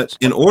 But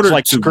in order to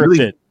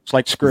scripted, it's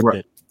like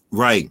scripted.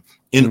 Right.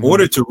 In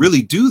order to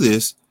really do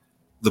this,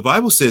 the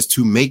Bible says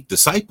to make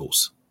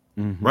disciples,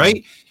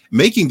 right?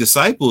 Making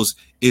disciples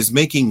is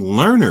making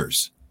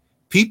learners.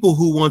 people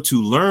who want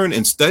to learn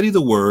and study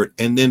the word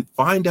and then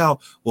find out,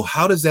 well,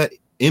 how does that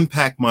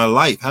impact my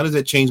life? How does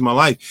that change my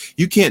life?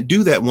 You can't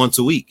do that once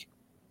a week.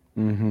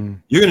 Mm-hmm.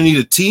 You're going to need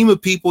a team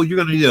of people. You're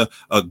going to need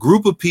a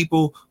group of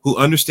people who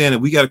understand that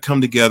we got to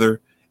come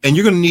together. And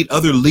you're going to need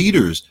other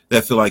leaders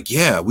that feel like,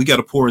 yeah, we got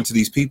to pour into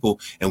these people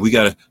and we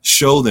got to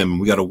show them,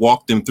 we got to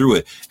walk them through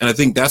it. And I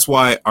think that's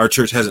why our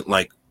church hasn't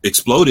like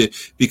exploded,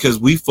 because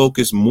we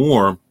focus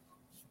more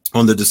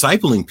on the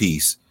discipling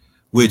piece,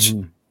 which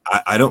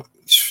I don't,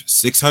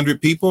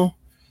 600 people,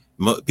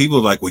 people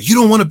are like, well, you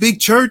don't want a big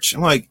church.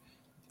 I'm like,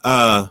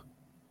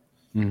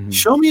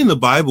 show me in the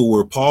Bible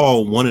where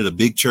Paul wanted a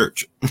big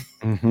church.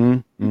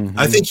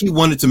 I think he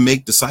wanted to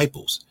make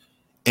disciples.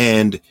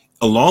 And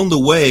along the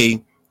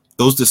way,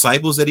 those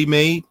disciples that he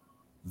made,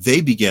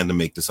 they began to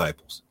make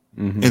disciples.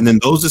 And then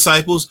those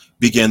disciples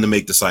began to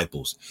make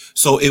disciples.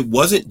 So it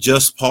wasn't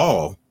just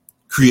Paul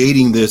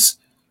creating this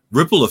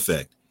ripple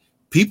effect.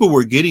 People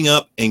were getting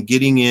up and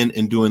getting in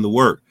and doing the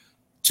work.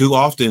 Too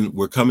often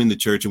we're coming to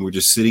church and we're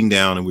just sitting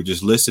down and we're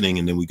just listening,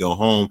 and then we go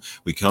home,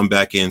 we come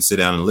back in, sit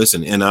down and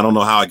listen. And I don't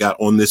know how I got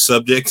on this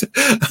subject.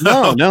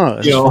 No,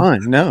 it's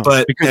fine. No,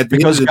 but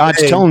because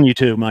God's telling you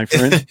to, my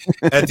friend.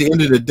 At the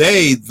end of the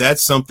day,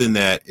 that's something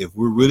that if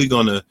we're really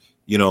going to,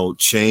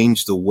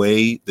 change the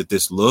way that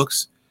this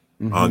looks,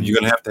 you're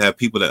going to have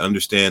people that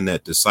understand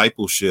that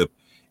discipleship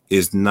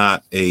is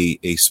not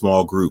a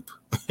small group.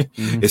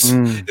 It's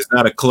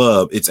not a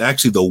club. It's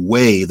actually the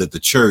way that the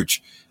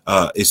church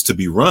is to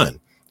be run.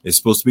 It's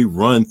supposed to be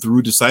run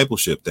through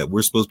discipleship, that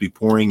we're supposed to be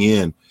pouring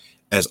in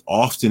as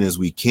often as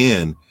we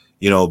can,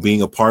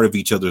 being a part of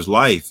each other's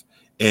life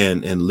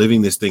and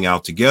living this thing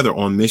out together,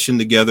 on mission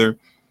together,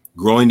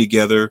 growing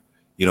together,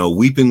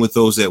 weeping with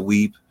those that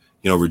weep,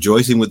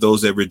 rejoicing with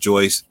those that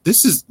rejoice.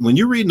 This is, when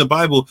you're reading the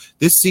Bible,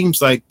 this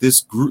seems like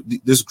this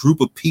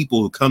group of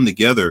people who come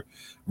together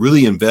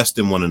really invest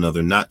in one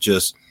another, not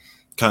just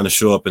kind of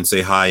show up and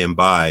say hi and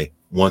bye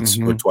once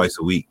or twice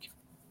a week.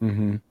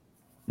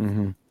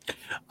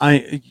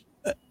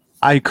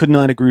 I could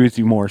not agree with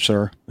you more,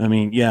 sir. I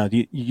mean, yeah,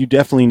 you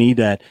definitely need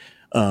that,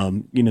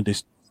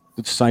 this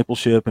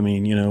discipleship. I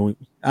mean,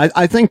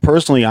 I think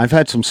personally, I've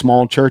had some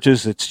small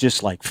churches. It's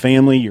just like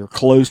family. You're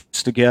close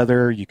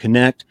together. You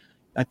connect.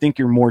 I think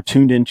you're more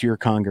tuned into your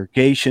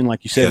congregation.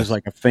 Like you said, it's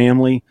like a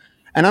family.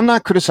 And I'm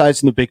not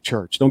criticizing the big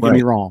church. Don't get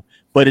me wrong.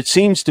 But it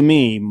seems to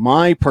me,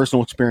 my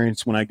personal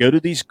experience, when I go to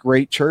these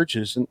great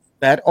churches and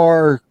that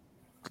are,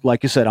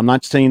 like I said, I'm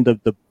not saying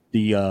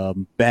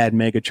the bad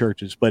mega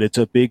churches, but it's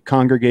a big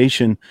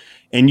congregation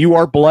and you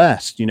are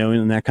blessed,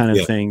 and that kind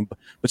of thing.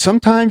 But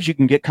sometimes you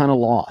can get kind of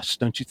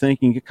lost, don't you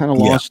think? You can get kind of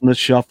lost in the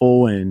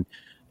shuffle, and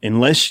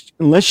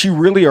unless you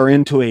really are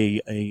into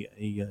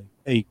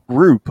a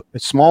group, a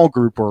small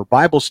group or a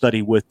Bible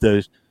study with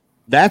those,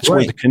 that's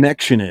where the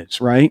connection is,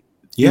 right?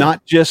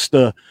 Not just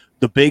the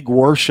big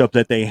worship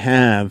that they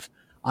have.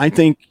 I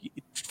think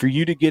for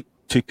you to get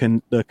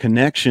to the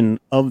connection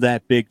of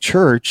that big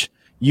church,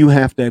 you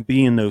have to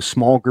be in those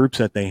small groups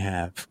that they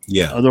have.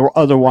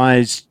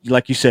 Otherwise,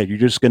 like you said, you're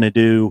just going to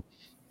do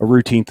a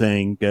routine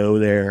thing, go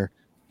there,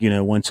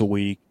 once a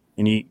week,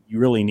 and you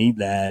really need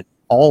that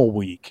all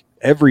week,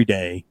 every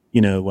day,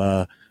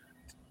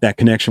 that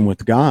connection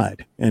with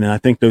God. And I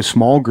think those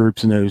small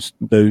groups and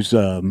those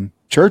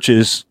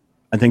churches,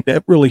 I think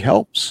that really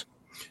helps.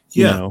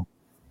 Yeah,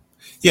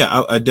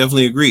 I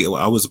definitely agree.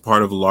 I was a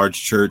part of a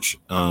large church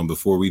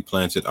before we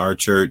planted our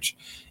church,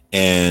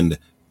 and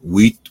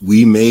we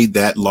made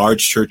that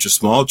large church a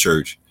small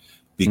church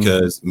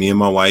because me and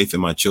my wife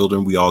and my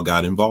children, we all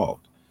got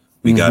involved.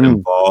 We got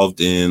involved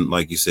in,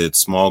 like you said,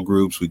 small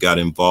groups. We got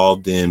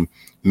involved in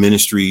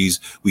ministries.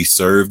 We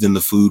served in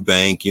the food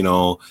bank.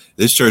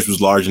 This church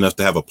was large enough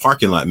to have a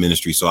parking lot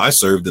ministry. So I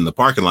served in the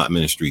parking lot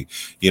ministry,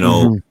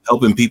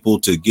 helping people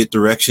to get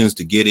directions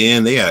to get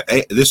in.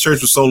 This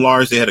church was so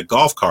large, they had a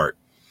golf cart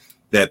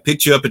that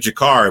picked you up at your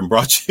car and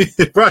brought you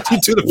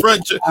to the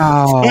front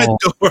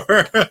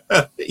door,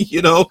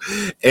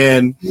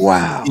 and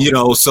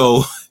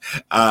so,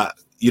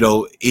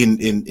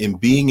 in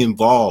being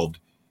involved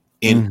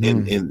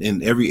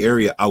in every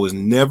area, I was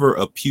never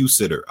a pew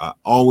sitter. I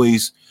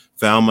always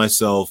found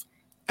myself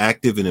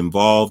active and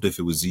involved. If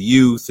it was the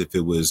youth, if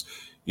it was,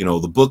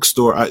 the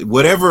bookstore,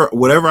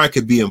 whatever I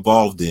could be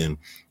involved in,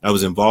 I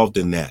was involved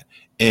in that.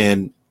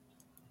 And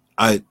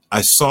I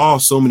saw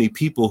so many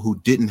people who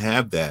didn't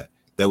have that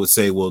would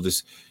say, well,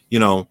 this,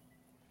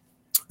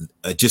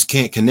 I just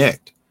can't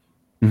connect.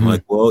 I'm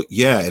like, well,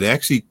 yeah, it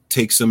actually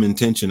takes some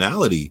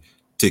intentionality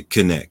to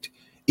connect,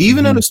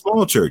 even at a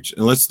small church.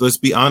 And let's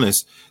be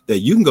honest, that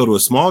you can go to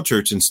a small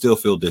church and still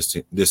feel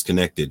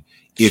disconnected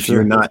if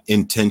you're not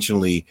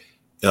intentionally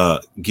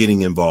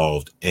getting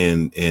involved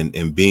and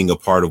being a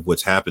part of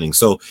what's happening.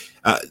 So,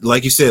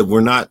 like you said,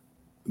 we're not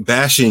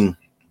bashing.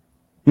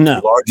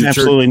 No,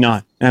 absolutely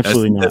not.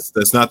 Absolutely not.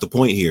 That's not the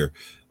point here.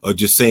 Or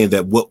just saying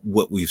that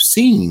what we've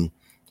seen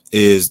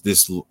is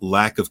this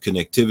lack of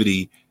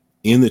connectivity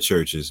in the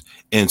churches.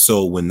 And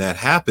so when that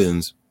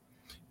happens,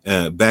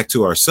 back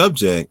to our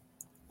subject,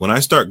 when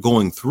I start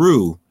going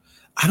through,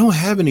 I don't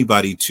have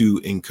anybody to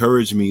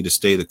encourage me to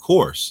stay the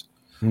course.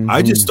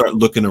 I just Mm-hmm. start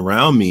looking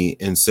around me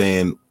and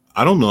saying,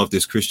 I don't know if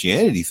this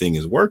Christianity thing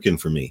is working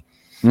for me,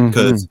 Mm-hmm.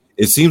 because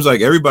it seems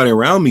like everybody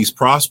around me is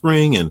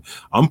prospering, and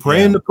I'm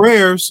praying Yeah. the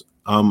prayers.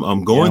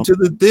 I'm going Yeah. to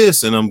the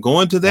this and I'm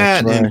going to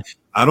That's that, and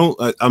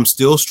right. I'm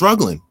still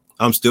struggling.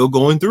 I'm still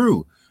going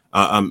through.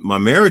 My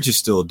marriage is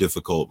still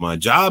difficult. My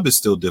job is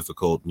still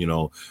difficult.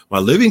 My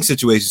living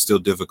situation is still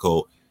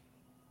difficult.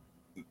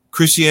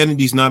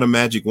 Christianity is not a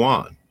magic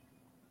wand,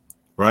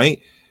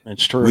 right?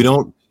 That's We true.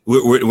 don't.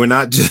 We're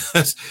not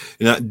just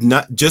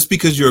not just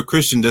because you're a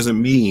Christian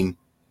doesn't mean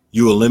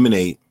you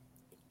eliminate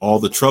all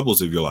the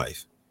troubles of your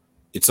life.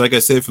 It's like I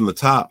said from the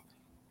top,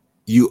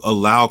 you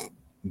allow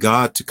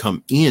God to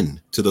come in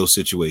to those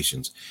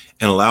situations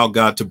and allow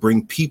God to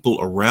bring people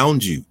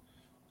around you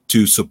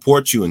to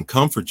support you and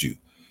comfort you.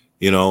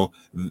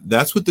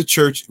 That's what the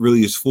church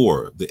really is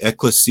for. The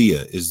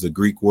ecclesia is the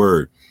Greek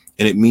word,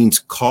 and it means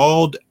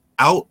called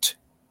out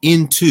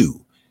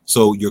into.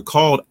 So you're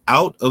called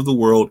out of the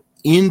world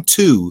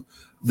into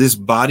this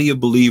body of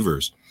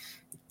believers,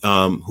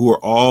 who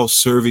are all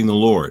serving the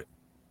Lord.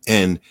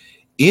 And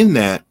in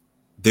that,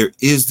 there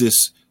is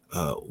this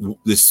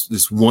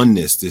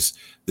oneness,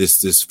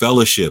 this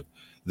fellowship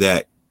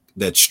that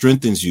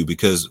strengthens you,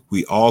 because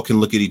we all can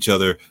look at each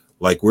other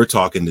like we're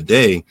talking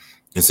today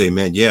and say,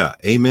 man, yeah,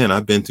 amen,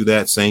 I've been through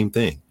that same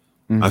thing.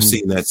 I've Mm-hmm.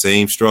 seen that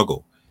same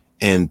struggle.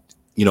 And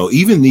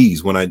even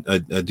these, when I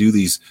do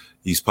these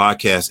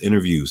podcast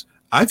interviews,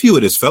 I view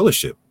it as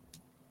fellowship.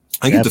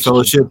 I get to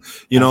Absolutely. fellowship,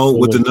 with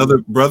Absolutely. another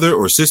brother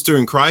or sister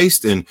in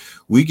Christ, and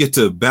we get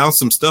to bounce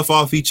some stuff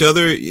off each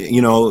other,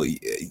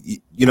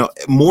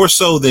 more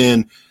so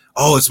than,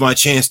 oh, it's my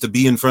chance to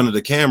be in front of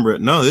the camera.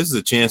 No, this is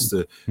a chance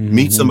to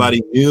meet Mm-hmm.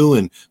 somebody new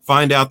and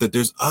find out that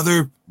there's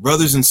other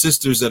brothers and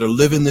sisters that are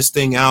living this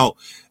thing out,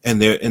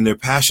 and they're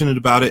passionate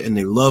about it, and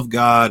they love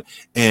God,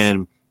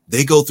 and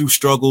they go through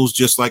struggles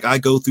just like I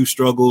go through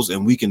struggles,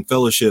 and we can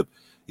fellowship,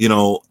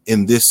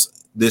 in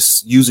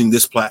this using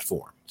this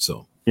platform.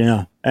 So.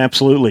 Yeah,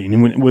 absolutely.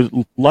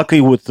 And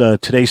luckily with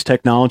today's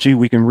technology,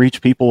 we can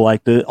reach people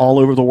like all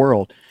over the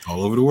world.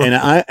 All over the And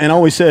world. I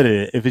always said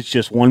it, if it's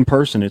just one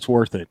person, it's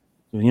worth it.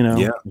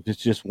 Yeah. If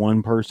it's just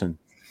one person,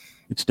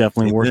 it's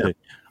definitely worth Amen. it.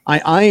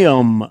 I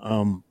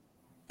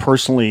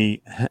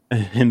personally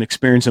am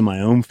experiencing my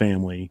own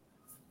family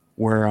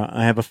where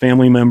I have a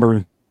family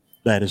member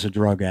that is a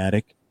drug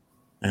addict,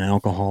 an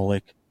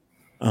alcoholic,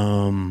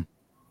 um,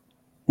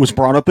 was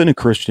brought up in a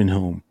Christian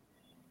home,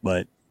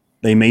 but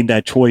they made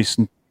that choice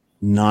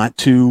not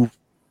to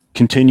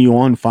continue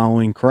on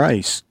following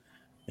Christ.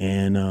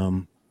 And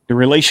the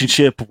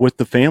relationship with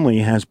the family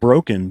has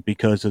broken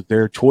because of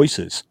their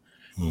choices.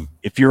 Hmm.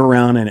 If you're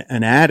around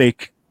an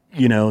addict,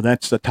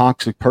 that's a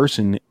toxic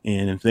person.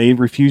 And if they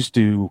refuse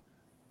to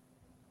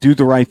do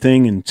the right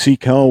thing and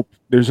seek help,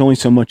 there's only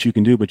so much you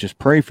can do but just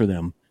pray for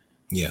them.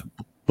 Yeah.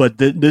 But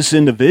this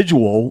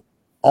individual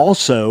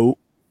also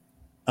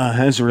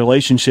has a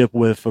relationship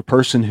with a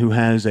person who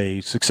has a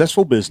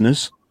successful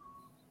business.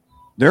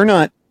 They're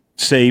not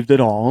saved at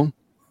all.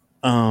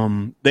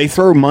 They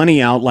throw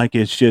money out like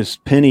it's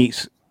just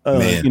pennies.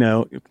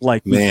 Man.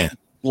 Like Man.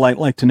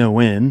 like to no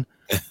end.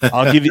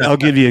 I'll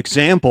give you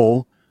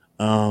example.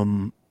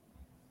 Um,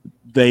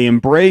 they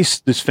embrace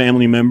this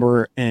family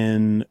member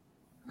and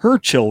her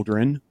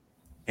children,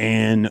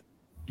 and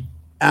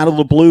out of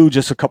the blue,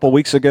 just a couple of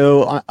weeks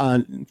ago,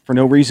 for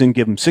no reason,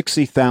 give them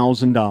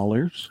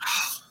 $60,000.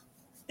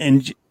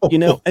 And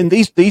and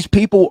these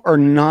people are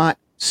not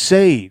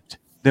saved.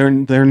 They're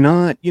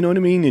not. You know what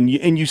I mean?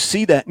 And you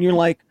see that, and you're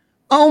like,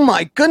 oh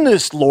my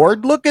goodness,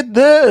 Lord, look at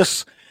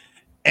this.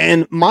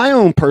 And my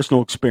own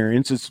personal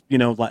experience is,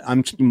 like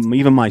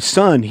even my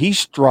son, he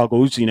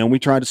struggles. We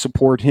try to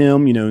support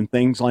him, and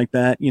things like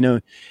that.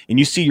 And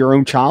you see your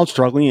own child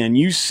struggling, and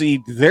you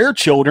see their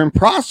children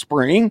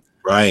prospering,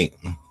 Right.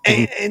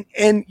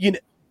 and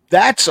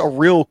that's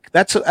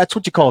that's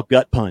what you call a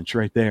gut punch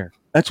right there.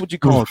 That's what you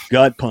call a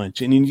gut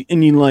punch, and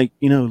you like,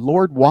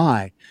 Lord,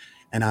 why?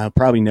 And I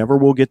probably never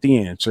will get the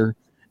answer,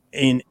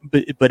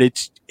 but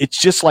it's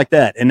just like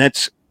that,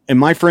 and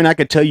my friend, I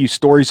could tell you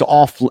stories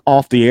off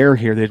the air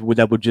here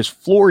that would just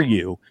floor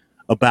you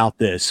about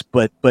this,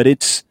 but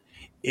that's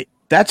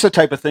the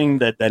type of thing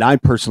that I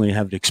personally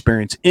have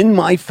experienced in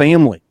my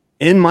family,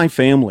 and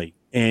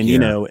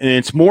Yeah. and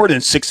it's more than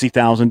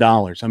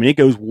 $60,000. I mean, it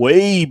goes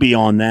way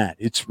beyond that.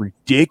 It's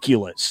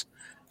ridiculous,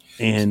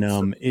 and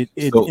So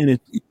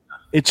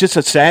it's just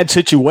a sad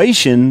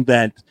situation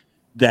that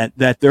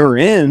they're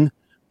in.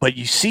 But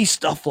you see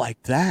stuff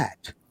like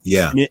that,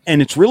 yeah.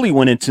 and it's really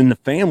when it's in the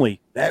family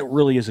that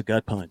really is a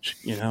gut punch.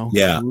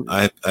 Yeah.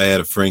 I had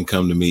a friend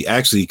come to me.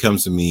 Actually, he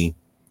comes to me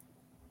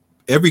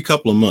every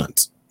couple of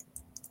months.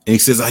 And he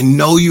says, I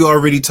know you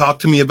already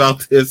talked to me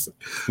about this,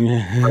 but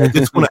I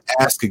just want to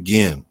ask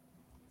again.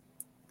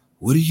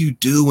 What do you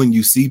do when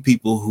you see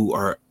people who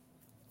are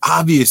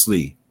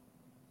obviously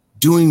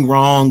doing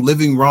wrong,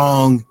 living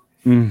wrong,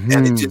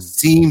 and it just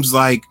seems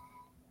like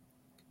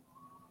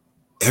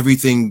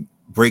everything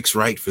breaks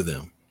right for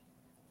them?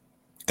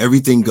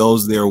 Everything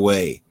goes their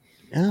way.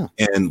 Yeah.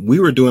 And we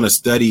were doing a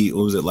study,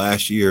 what was it,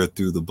 last year,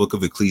 through the book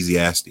of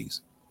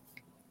Ecclesiastes.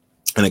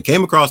 And I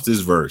came across this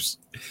verse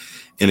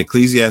in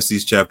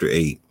Ecclesiastes chapter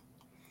 8.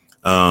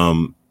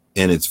 And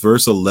it's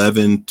verse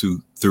 11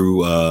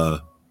 through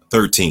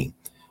 13.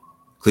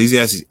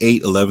 Ecclesiastes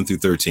 8, 11 through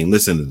 13.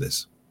 Listen to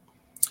this.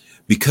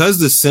 Because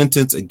the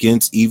sentence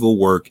against evil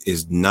work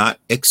is not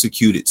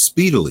executed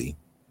speedily,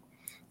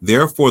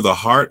 therefore the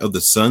heart of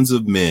the sons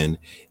of men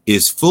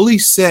is fully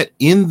set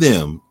in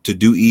them to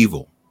do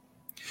evil.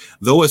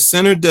 Though a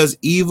sinner does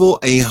evil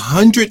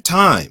 100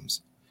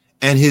 times,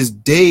 and his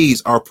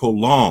days are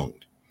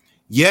prolonged,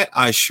 yet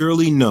I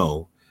surely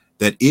know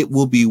that it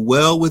will be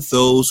well with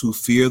those who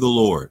fear the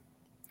Lord,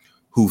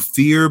 who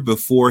fear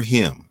before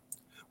him.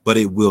 But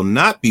it will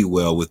not be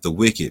well with the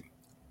wicked,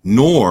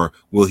 nor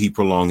will he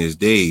prolong his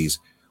days,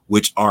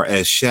 which are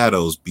as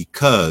shadows,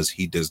 because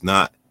he does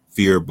not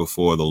fear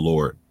before the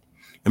Lord.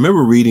 I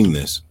remember reading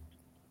this,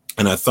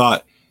 and I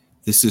thought,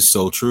 this is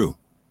so true.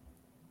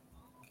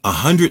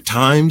 100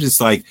 times, it's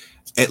like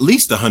at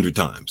least 100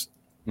 times.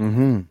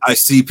 I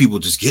see people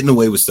just getting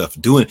away with stuff,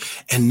 doing,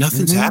 and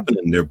nothing's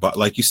happening. They're,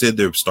 like you said,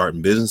 they're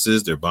starting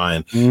businesses, they're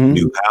buying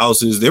new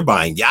houses, they're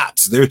buying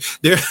yachts, they're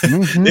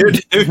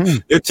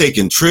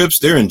taking trips,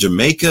 they're in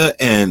Jamaica,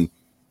 and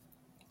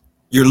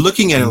you're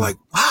looking at it like,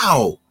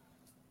 wow,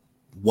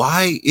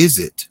 why is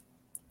it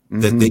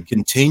that they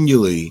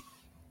continually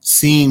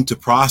seem to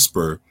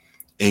prosper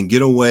and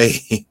get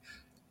away?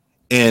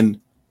 And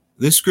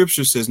this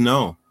scripture says,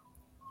 no,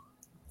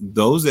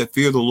 those that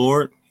fear the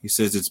Lord, he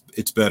says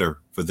it's better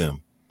for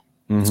them.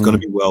 It's going to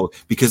be well,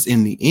 because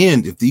in the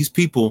end, if these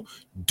people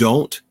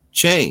don't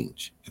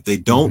change, if they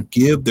don't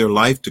give their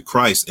life to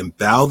Christ and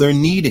bow their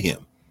knee to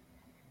him,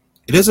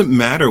 it doesn't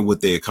matter what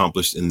they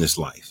accomplished in this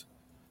life.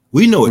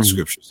 We know what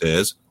scripture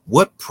says.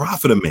 What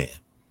profit a man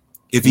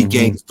if he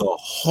gains the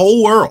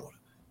whole world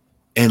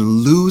and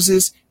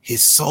loses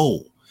his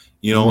soul?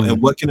 You know,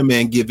 and what can a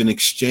man give in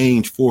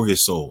exchange for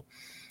his soul?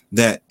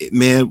 That,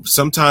 man,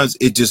 sometimes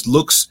it just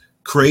looks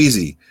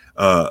crazy.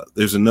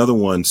 There's another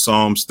one,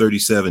 Psalms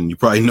 37. You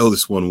probably know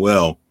this one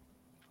well.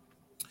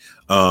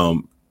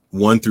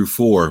 1 through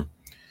 4.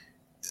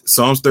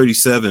 Psalms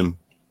 37.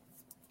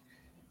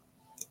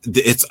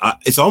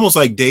 It's almost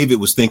like David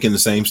was thinking the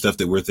same stuff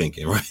that we're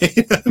thinking,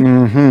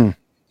 right?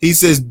 He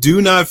says,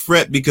 do not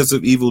fret because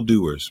of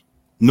evildoers,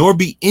 nor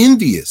be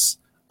envious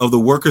of the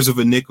workers of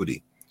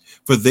iniquity,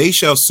 for they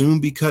shall soon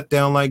be cut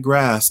down like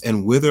grass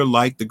and wither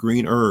like the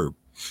green herb.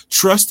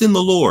 Trust in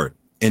the Lord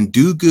and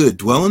do good,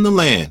 dwell in the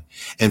land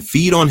and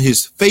feed on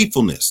his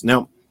faithfulness.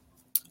 Now,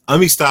 let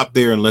me stop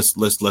there and let's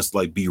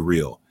like be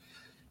real.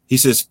 He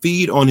says,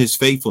 feed on his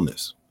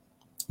faithfulness.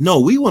 No,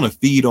 we want to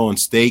feed on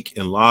steak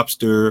and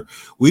lobster.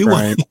 We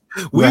want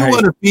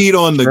to feed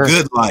on the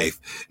good life,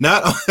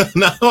 not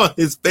on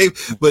his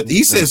faith. But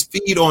he says,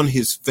 feed on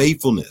his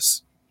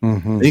faithfulness.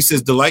 And he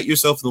says, delight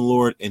yourself in the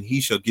Lord, and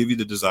he shall give you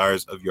the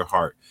desires of your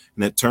heart.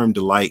 And that term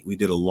delight, we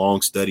did a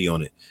long study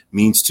on it,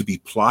 means to be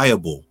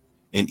pliable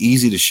and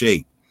easy to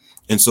shape.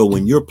 And so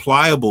when you're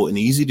pliable and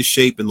easy to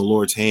shape in the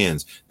Lord's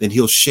hands, then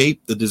he'll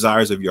shape the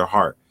desires of your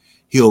heart.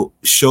 He'll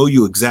show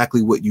you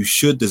exactly what you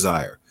should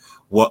desire.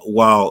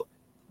 While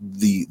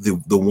the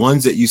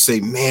ones that you say,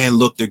 man,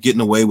 look, they're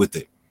getting away with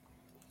it.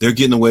 They're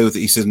getting away with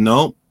it. He says,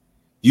 no,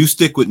 you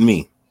stick with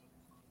me.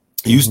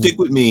 You stick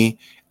with me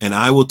and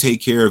I will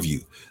take care of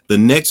you. The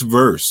next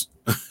verse,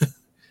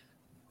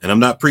 and I'm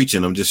not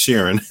preaching, I'm just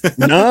sharing.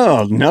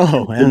 No,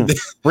 man.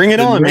 Bring it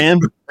on, man.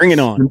 Bring it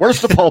on.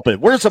 Where's the pulpit?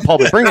 Where's the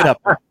pulpit? Bring it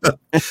up.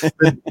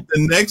 The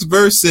next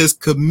verse says,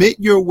 commit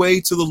your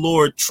way to the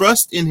Lord,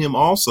 trust in him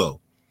also,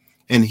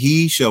 and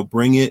he shall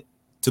bring it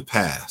to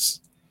pass.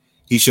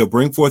 He shall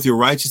bring forth your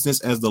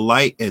righteousness as the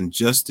light and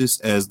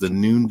justice as the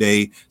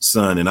noonday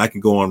sun. And I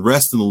can go on,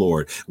 rest in the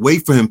Lord,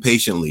 wait for him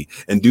patiently,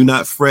 and do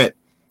not fret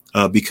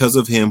because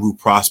of him who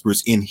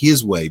prospers in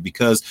his way,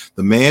 because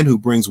the man who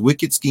brings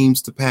wicked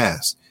schemes to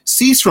pass.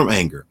 Cease from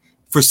anger,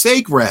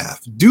 forsake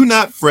wrath, do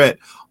not fret.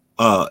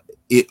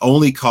 It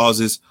only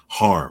causes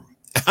harm.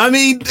 I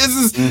mean, this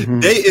is,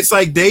 it's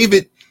like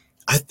David.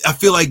 I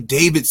feel like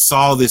David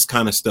saw this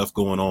kind of stuff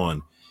going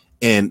on.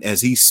 And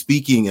as he's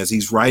speaking, as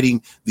he's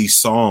writing these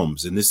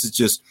Psalms, and this is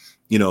just,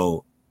 you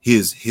know,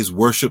 his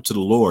worship to the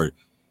Lord,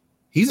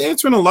 he's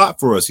answering a lot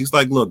for us. He's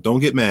like, look, don't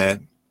get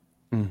mad.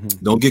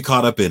 Don't get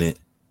caught up in it.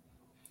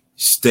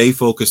 Stay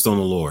focused on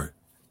the Lord.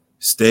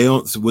 Stay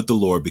on with the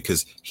Lord,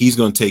 because he's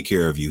going to take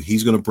care of you.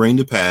 He's going to bring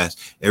to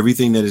pass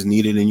everything that is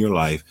needed in your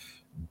life.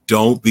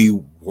 Don't be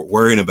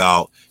worrying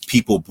about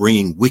people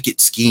bringing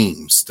wicked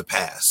schemes to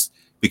pass,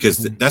 because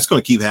that's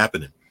going to keep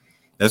happening.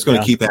 That's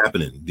going to keep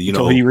happening, you know,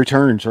 until he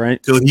returns,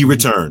 right? Till he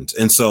returns.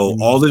 And so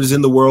all that is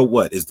in the world,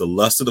 what is the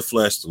lust of the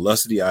flesh, the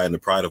lust of the eye, and the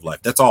pride of life?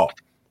 That's all.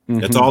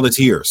 That's all that's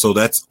here. So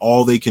that's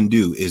all they can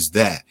do is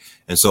that.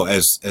 And so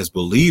as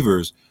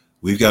believers,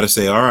 we've got to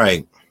say, all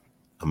right,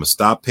 I'm going to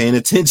stop paying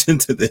attention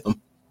to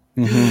them.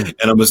 And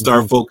I'm going to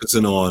start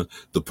focusing on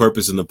the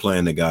purpose and the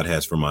plan that God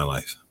has for my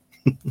life.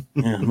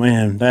 Yeah,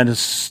 man, that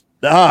is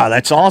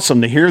That's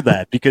awesome to hear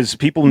that, because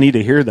people need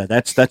to hear that.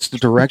 That's the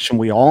direction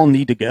we all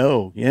need to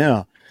go.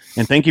 Yeah.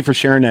 And thank you for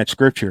sharing that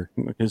scripture,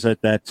 because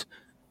that's,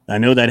 I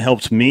know that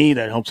helps me.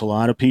 That helps a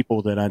lot of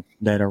people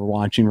that are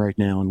watching right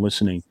now and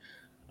listening.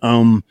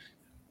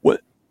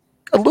 What,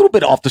 a little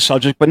bit off the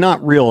subject, but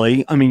not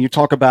really. I mean, you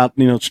talk about,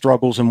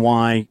 struggles and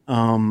why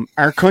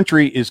our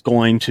country is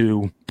going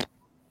to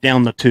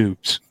down the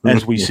tubes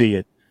as we see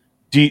it.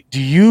 Do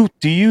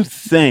you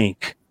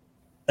think,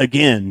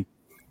 again,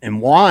 and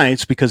why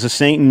it's because of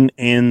Satan,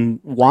 and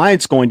why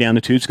it's going down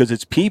the tubes, because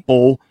it's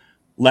people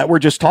that we're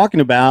just talking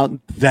about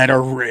that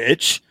are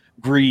rich,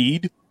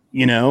 greed,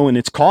 and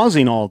it's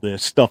causing all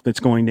this stuff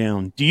that's going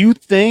down. Do you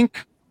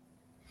think,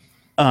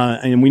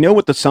 and we know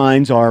what the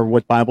signs are,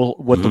 what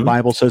the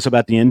Bible says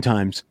about the end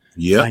times.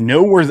 Yeah. I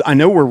know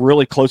we're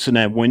really close in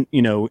that, when,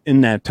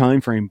 in that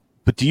time frame,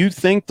 but do you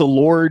think the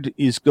Lord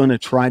is going to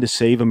try to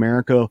save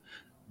America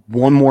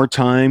one more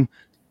time,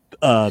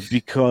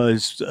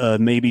 because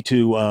maybe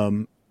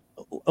to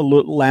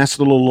last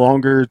a little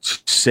longer, to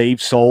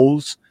save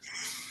souls?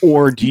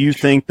 Or do you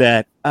think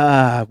that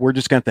we're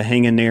just going to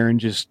hang in there and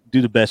just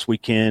do the best we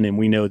can, and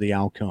we know the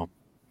outcome?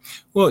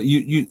 Well,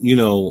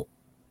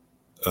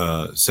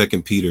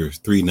 Second Peter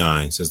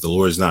 3:9 says the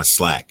Lord is not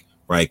slack,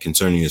 right,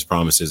 concerning his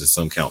promises, as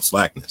some count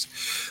slackness,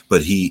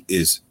 but he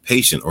is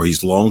patient, or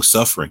he's long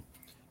suffering,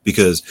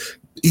 because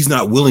he's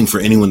not willing for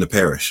anyone to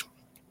perish.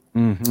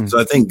 Mm-hmm. So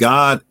I think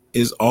God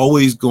is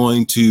always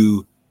going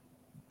to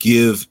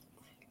give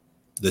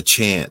the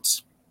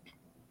chance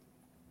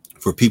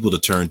for people to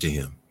turn to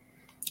him.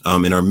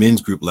 In our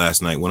men's group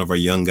last night, one of our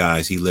young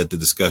guys, he led the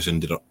discussion,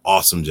 did an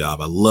awesome job.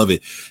 I love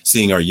it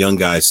seeing our young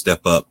guys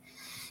step up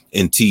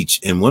and teach.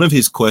 And one of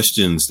his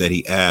questions that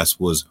he asked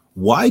was,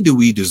 why do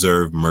we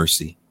deserve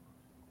mercy?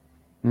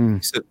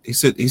 He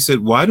said,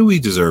 why do we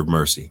deserve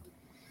mercy?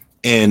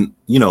 And,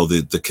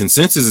 the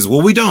consensus is,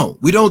 well, we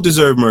don't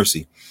deserve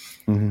mercy.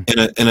 Mm-hmm.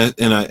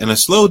 And I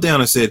slowed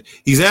down. I said,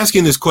 he's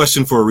asking this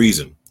question for a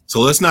reason.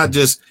 So let's not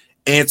just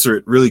answer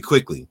it really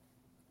quickly.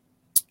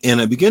 And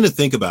I began to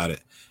think about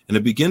it. And I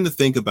begin to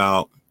think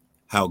about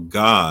how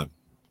God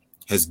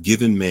has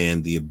given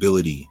man the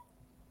ability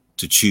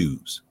to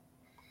choose.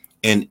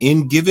 And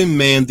in giving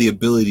man the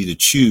ability to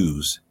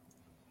choose,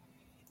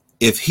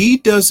 if he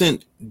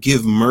doesn't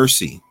give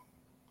mercy,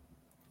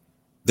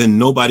 then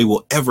nobody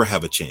will ever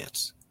have a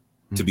chance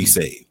to be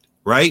saved,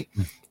 right?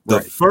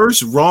 The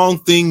first wrong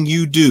thing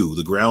you do,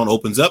 the ground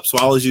opens up,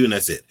 swallows you, and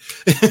that's it.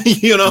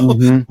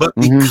 But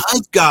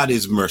because God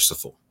is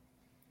merciful,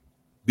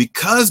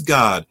 because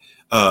God,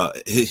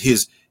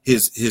 his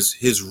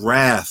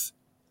wrath,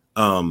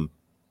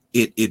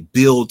 it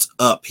builds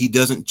up. He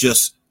doesn't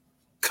just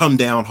come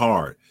down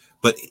hard,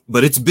 but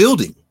it's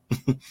building.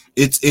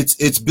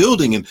 it's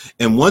building,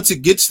 and once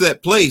it gets to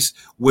that place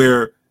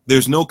where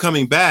there's no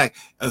coming back,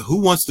 who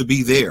wants to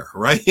be there,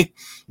 right?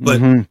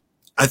 But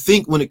I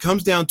think when it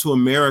comes down to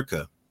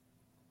America,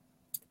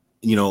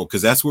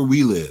 because that's where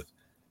we live,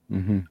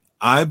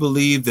 I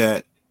believe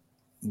that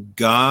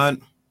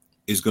God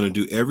is going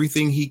to do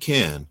everything he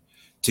can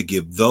to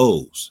give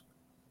those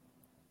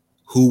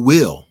who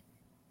will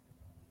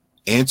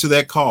answer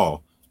that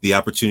call the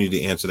opportunity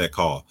to answer that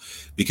call.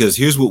 Because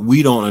here's what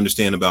we don't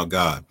understand about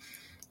God.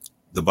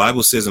 The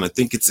Bible says, and I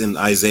think it's in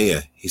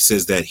Isaiah, he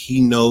says that he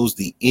knows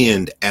the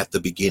end at the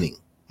beginning.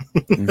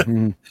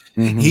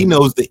 He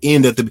knows the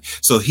end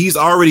so he's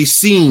already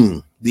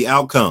seen the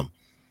outcome.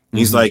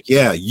 He's like,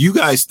 yeah, you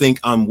guys think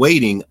I'm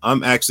waiting.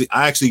 I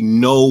actually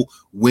know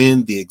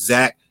when the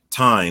exact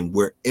time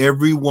where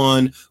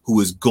everyone who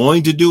is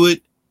going to do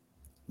it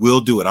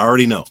will do it. I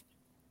already know.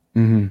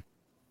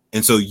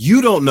 And so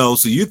you don't know.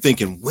 So you're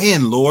thinking,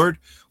 when, Lord,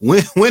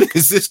 when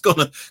is this going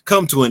to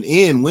come to an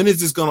end? When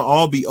is this going to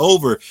all be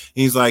over? And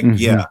he's like,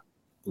 yeah,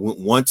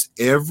 once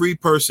every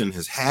person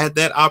has had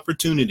that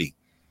opportunity,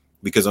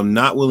 because I'm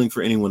not willing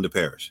for anyone to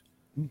perish.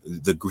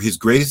 His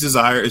greatest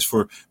desire is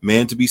for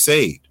man to be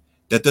saved.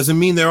 That doesn't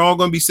mean they're all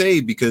going to be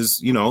saved, because,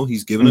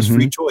 he's given us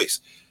free choice.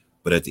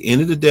 But at the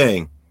end of the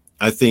day,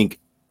 I think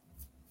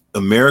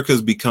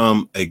America's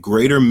become a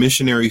greater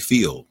missionary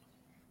field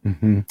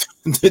than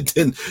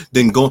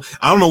going.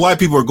 I don't know why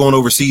people are going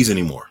overseas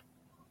anymore.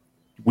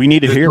 We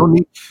need to hear.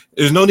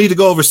 There's no need to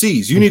go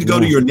overseas. You need to go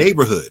to your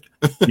neighborhood.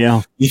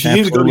 Yeah, you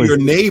need to go to your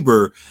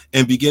neighbor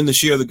and begin to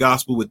share the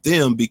gospel with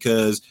them,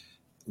 because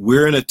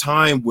we're in a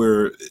time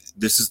where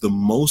this is the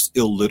most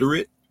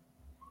illiterate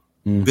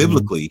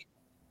biblically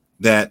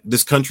that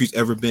this country's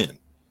ever been.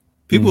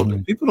 People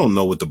don't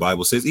know what the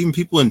Bible says. Even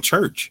people in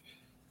church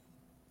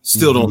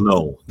still don't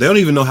know. They don't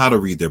even know how to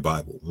read their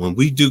Bible. When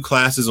we do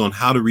classes on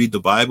how to read the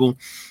Bible,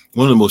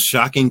 one of the most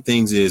shocking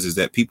things is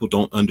that people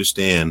don't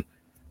understand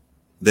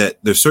that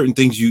there's certain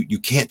things you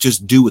can't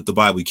just do with the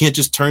Bible. You can't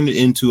just turn it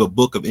into a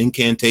book of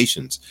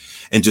incantations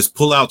and just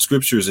pull out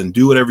scriptures and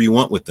do whatever you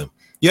want with them.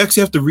 You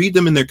actually have to read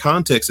them in their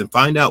context and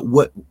find out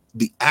what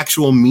the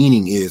actual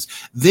meaning is.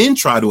 Then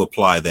try to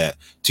apply that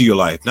to your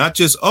life. Not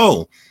just,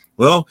 well,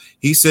 Well,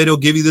 he said he'll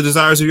give you the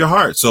desires of your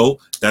heart. So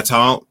that's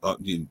how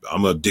I'm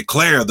going to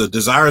declare the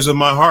desires of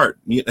my heart.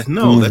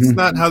 No, that's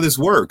not how this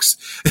works.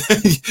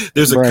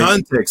 There's a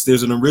context.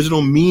 There's an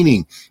original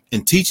meaning.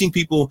 And teaching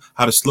people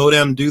how to slow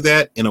down and do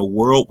that in a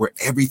world where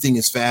everything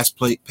is fast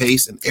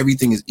paced and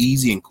everything is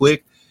easy and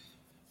quick.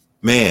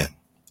 Man,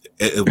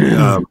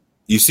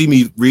 you see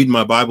me reading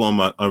my Bible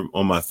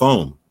on my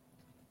phone.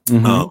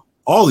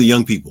 All the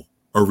young people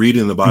are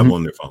reading the Bible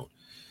on their phone.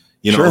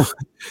 You know,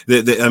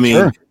 I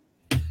mean,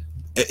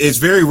 it's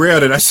very rare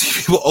that I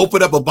see people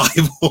open up a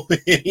Bible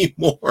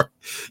anymore.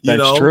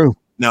 That's true.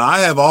 Now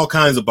I have all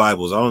kinds of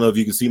Bibles. I don't know if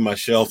you can see my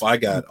shelf. I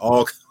got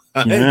all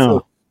kinds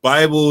of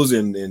Bibles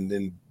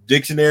and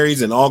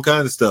dictionaries and all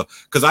kinds of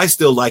stuff because I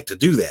still like to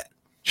do that.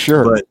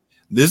 Sure. But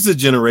this is a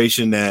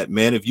generation that,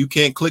 man, if you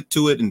can't click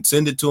to it and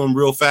send it to them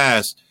real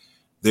fast,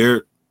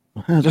 there's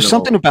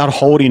something about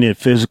holding it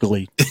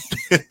physically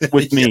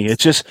with me.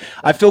 It's just,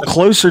 I feel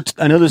closer.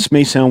 I know this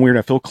may sound weird.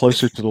 I feel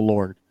closer to the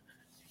Lord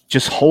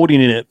just holding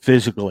it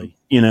physically.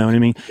 You know what I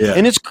mean? Yeah.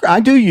 And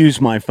I do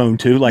use my phone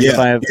too. Like if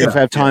I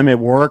have time at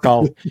work,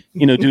 I'll,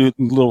 do a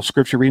little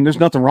scripture reading. There's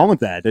nothing wrong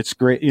with that. That's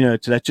great.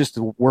 That's just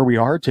where we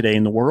are today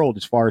in the world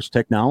as far as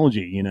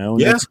technology,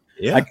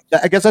 I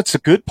guess that's a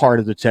good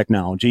part of the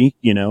technology,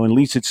 at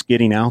least it's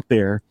getting out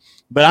there.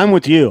 But I'm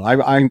with you.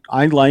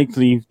 I like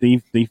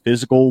the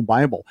physical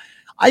Bible.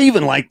 I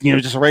even like,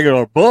 just a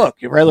regular book.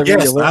 I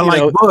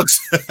like books.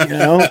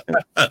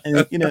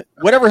 And,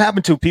 whatever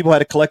happened to people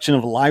had a collection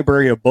of a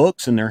library of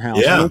books in their house.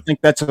 I don't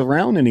think that's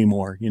around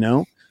anymore,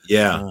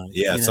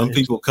 Some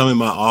people come in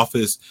my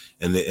office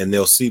and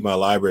they'll see my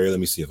library. Let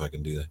me see if I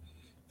can do that.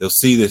 They'll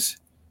see this.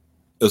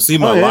 They'll see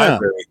my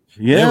library.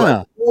 Yeah.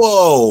 Like,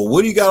 whoa,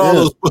 what do you got all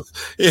those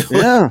books?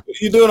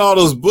 You doing all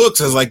those books?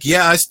 I was like,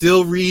 I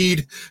still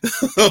read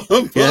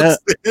books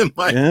in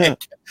my head.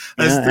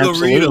 I still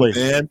read them,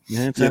 man.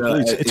 Yeah,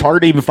 exactly. It's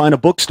hard to even find a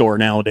bookstore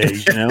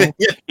nowadays,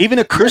 even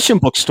a Christian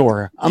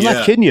bookstore. I'm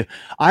not kidding you.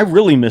 I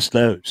really miss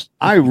those.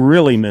 I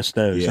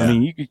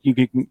mean,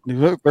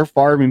 they're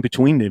far in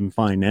between to even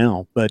find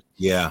now, but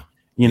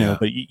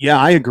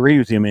I agree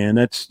with you, man.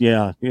 But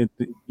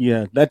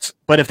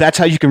if that's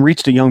how you can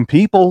reach the young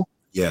people,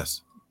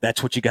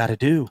 that's what you got to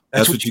do.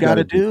 That's what you got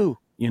to do.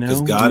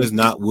 Because God is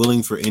not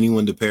willing for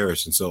anyone to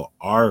perish. And so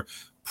our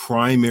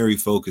primary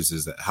focus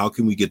is that how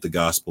can we get the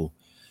gospel?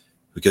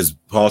 Because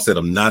Paul said,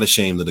 I'm not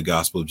ashamed of the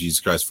gospel of Jesus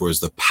Christ, for it's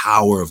the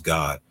power of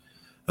God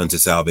unto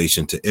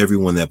salvation to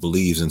everyone that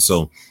believes. And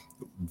so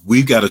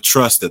we've got to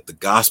trust that the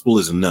gospel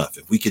is enough.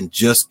 If we can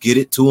just get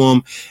it to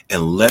them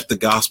and let the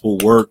gospel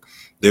work,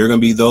 there are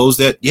going to be those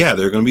that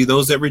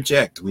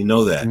reject. We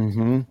know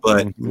that,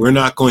 but we're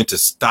not going to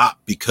stop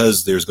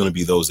because there's going to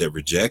be those that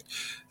reject.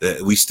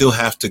 We still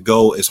have to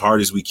go as hard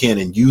as we can,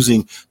 and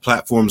using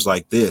platforms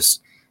like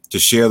this to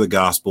share the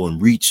gospel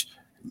and reach,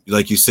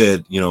 like you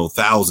said,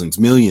 thousands,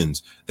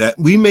 millions that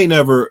we may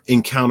never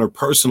encounter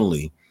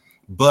personally,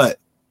 but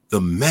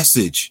the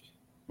message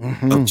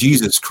of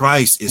Jesus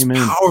Christ is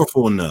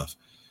powerful enough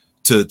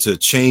to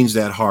change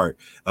that heart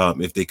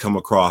if they come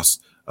across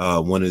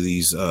one of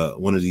these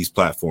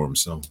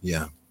platforms. So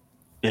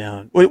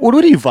What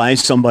would you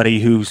advise somebody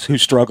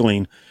who's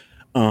struggling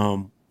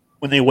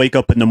when they wake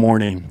up in the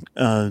morning?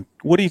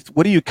 What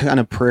do you kind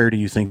of prayer do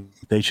you think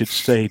they should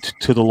say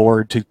to the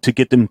Lord to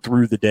get them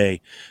through the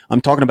day?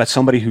 I'm talking about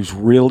somebody who's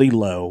really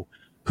low,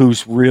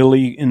 who's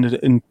really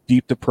in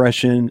deep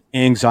depression,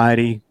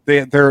 anxiety.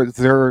 They're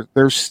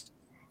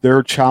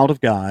a child of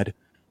God.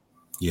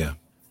 Yeah.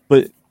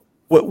 But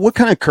what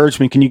kind of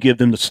encouragement can you give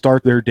them to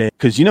start their day?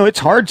 Because, it's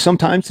hard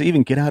sometimes to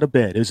even get out of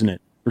bed, isn't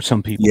it? For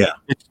some people. Yeah.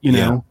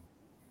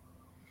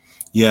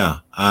 Yeah.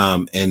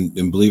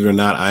 And believe it or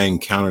not, I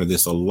encounter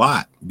this a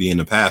lot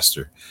being a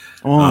pastor.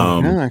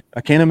 I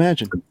can't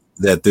imagine.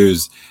 That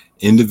there's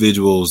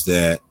individuals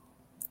that,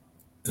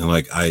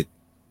 like, I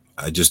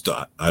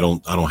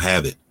don't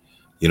have it.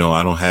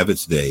 I don't have it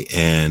today.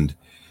 And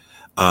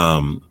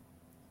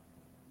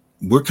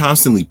we're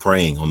constantly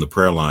praying on the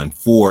prayer line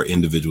for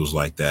individuals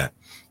like that.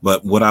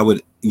 But what I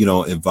would,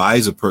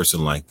 advise a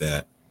person like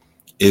that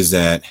is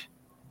that,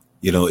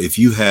 if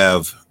you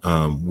have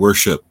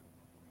worship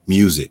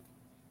music,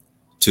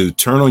 to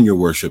turn on your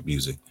worship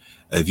music.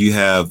 If you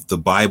have the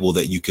Bible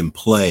that you can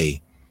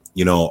play,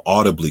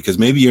 audibly, because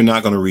maybe you're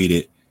not going to read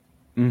it,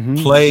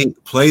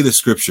 play the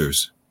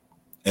scriptures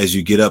as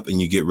you get up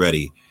and you get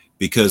ready,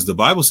 because the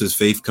Bible says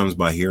faith comes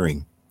by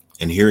hearing,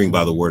 and hearing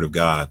by the word of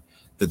God.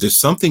 That there's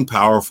something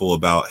powerful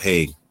about,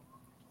 hey,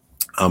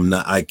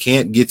 I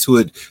can't get to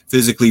it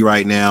physically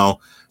right now,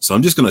 so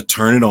I'm just going to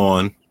turn it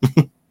on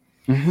and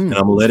I'm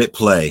going to let it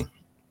play.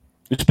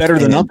 It's better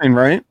than nothing,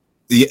 right?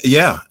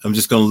 Yeah. I'm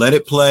just going to let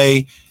it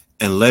play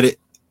and let it,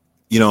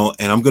 and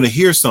I'm going to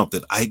hear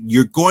something.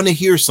 You're going to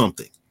hear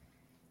something.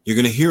 You're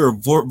going to hear a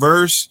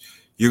verse.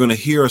 You're going to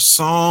hear a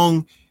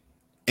song,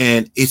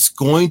 and it's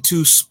going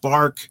to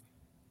spark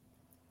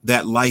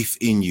that life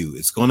in you.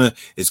 It's going to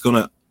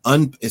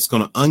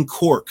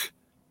uncork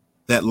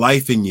that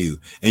life in you,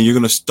 and you're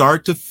going to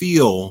start to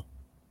feel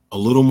a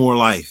little more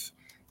life.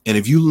 And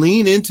if you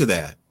lean into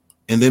that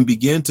and then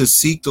begin to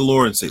seek the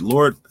Lord and say,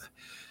 Lord,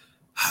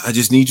 I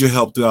just need your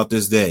help throughout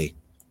this day.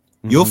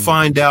 You'll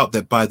find out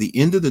that by the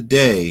end of the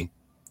day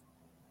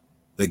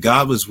that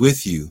God was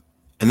with you.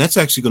 And that's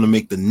actually going to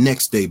make the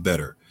next day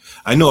better.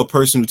 I know a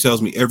person who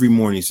tells me every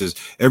morning, he says,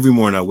 every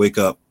morning I wake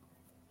up,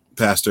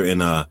 Pastor,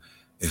 and I'm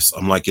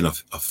like in a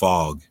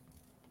fog.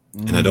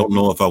 And I don't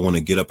know if I want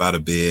to get up out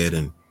of bed.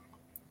 And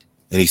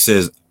he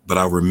says, but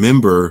I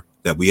remember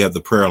that we have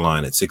the prayer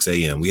line at 6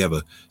 a.m. We have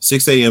a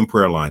 6 a.m.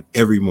 prayer line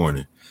every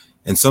morning.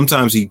 And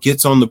sometimes he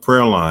gets on the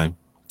prayer line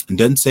and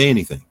doesn't say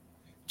anything,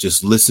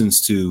 just listens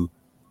to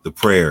the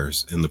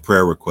prayers and the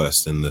prayer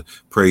requests and the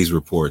praise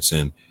reports.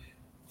 And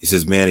he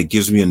says, man, it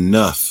gives me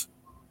enough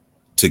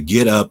to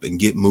get up and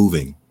get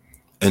moving.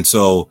 And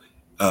so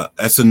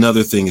that's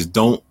another thing, is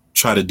don't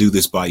try to do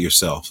this by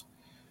yourself,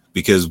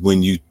 because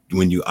when you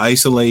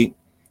isolate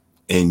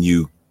and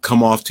you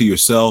come off to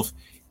yourself,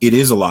 it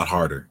is a lot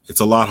harder. It's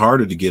a lot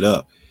harder to get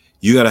up.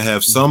 You got to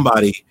have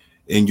somebody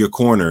in your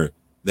corner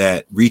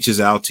that reaches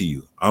out to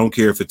you. I don't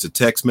care if it's a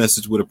text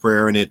message with a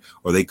prayer in it,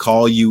 or they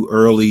call you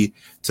early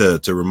to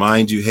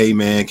remind you, hey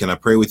man, can I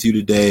pray with you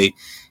today?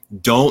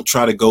 Don't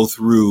try to go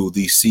through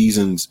these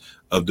seasons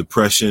of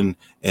depression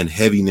and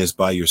heaviness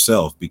by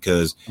yourself,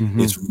 because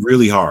it's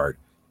really hard.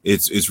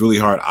 It's really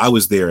hard. I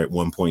was there at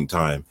one point in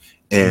time,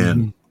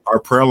 and our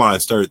prayer line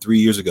started 3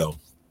 years ago,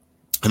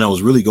 and I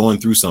was really going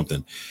through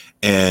something.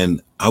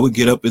 And I would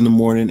get up in the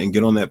morning and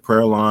get on that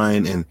prayer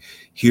line and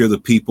hear the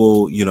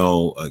people,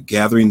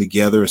 gathering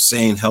together,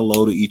 saying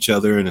hello to each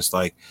other. And it's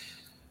like,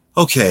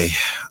 okay,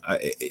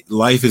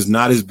 life is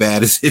not as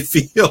bad as it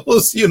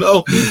feels,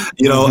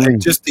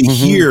 and just to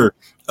hear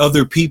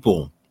other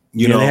people,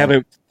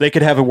 they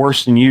could have it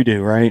worse than you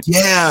do, right?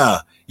 Yeah.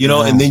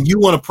 And then you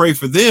want to pray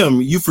for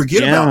them. You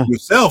forget about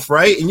yourself,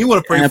 right? And you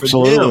want to pray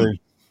for them.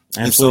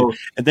 Absolutely.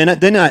 And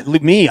then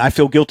I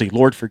feel guilty.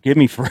 Lord, forgive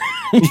me for,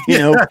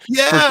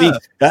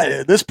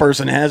 this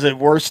person has it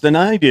worse than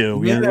I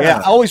do. I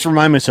always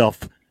remind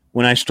myself,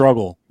 when I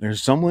struggle,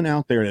 there's someone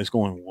out there that's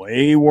going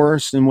way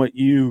worse than what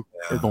you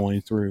are going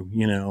through,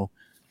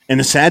 And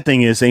the sad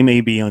thing is, they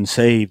may be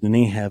unsaved and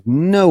they have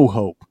no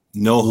hope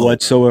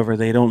whatsoever.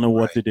 They don't know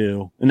what to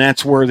do. And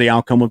that's where the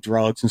outcome of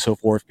drugs and so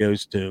forth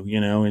goes to,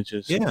 it's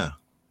just,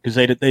 because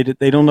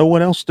they don't know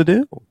what else to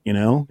do.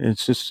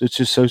 It's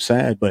just so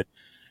sad. But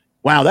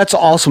wow, that's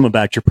awesome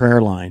about your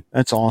prayer line.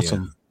 That's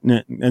awesome.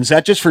 Yeah. And is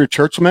that just for your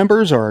church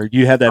members, or do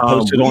you have that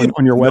posted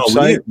on your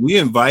website? We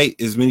invite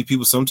as many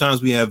people.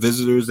 Sometimes we have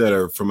visitors that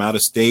are from out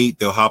of state.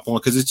 They'll hop on,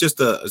 because it's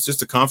just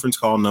a conference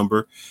call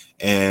number,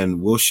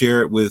 and we'll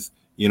share it with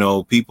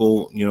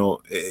people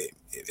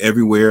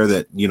everywhere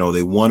that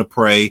they want to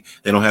pray.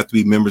 They don't have to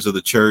be members of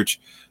the church,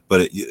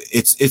 but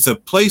it's a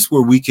place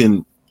where we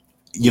can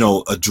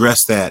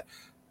address that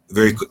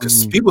very quick,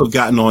 because people have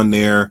gotten on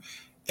there.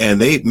 And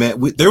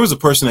there was a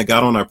person that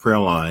got on our prayer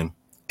line,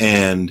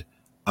 and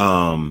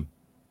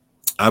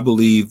I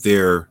believe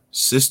their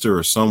sister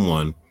or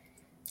someone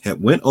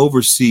had went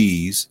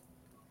overseas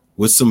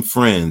with some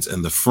friends,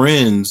 and the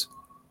friends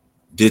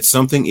did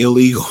something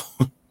illegal,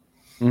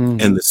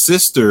 and the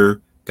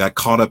sister got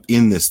caught up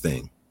in this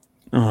thing.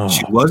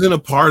 She wasn't a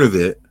part of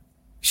it.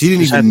 She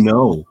didn't even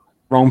know.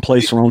 Wrong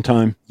place, wrong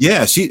time.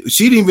 Yeah, she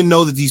didn't even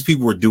know that these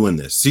people were doing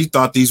this. She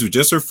thought these were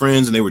just her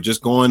friends, and they were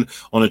just going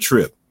on a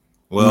trip.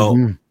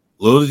 Well,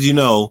 little did you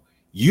know,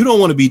 you don't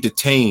want to be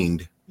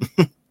detained.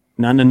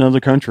 Not in another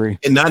country.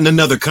 And not in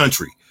another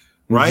country,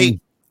 right?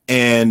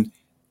 And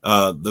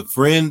the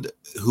friend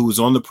who was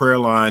on the prayer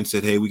line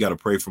said, hey, we got to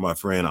pray for my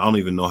friend. I don't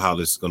even know how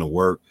this is going to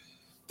work.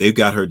 They've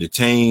got her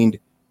detained.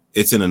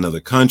 It's in another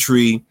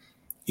country.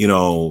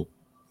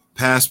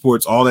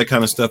 Passports, all that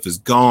kind of stuff is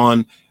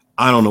gone.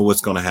 I don't know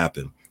what's going to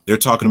happen. They're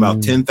talking about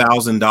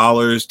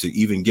 $10,000 to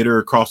even get her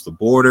across the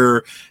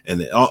border.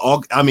 And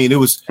it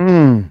was...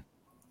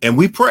 And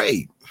we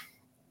prayed,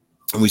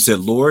 and we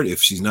said, Lord,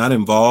 if she's not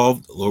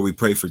involved, Lord, we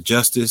pray for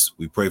justice.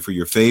 We pray for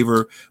your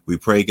favor. We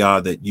pray,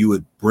 God, that you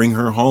would bring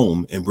her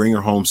home and bring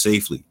her home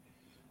safely.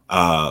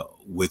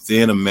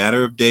 Within a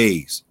matter of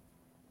days,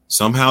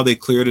 somehow they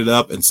cleared it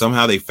up, and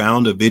somehow they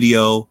found a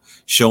video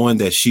showing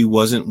that she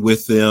wasn't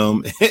with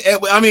them.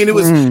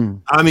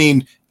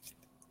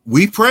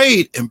 We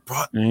prayed and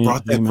brought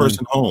that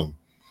person home.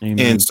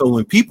 Amen. And so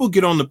when people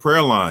get on the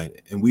prayer line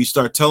and we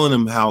start telling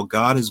them how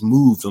God has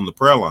moved on the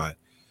prayer line,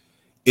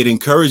 it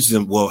encourages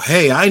them. Well,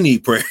 hey, I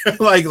need prayer.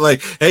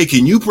 like, hey,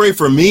 can you pray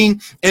for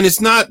me? And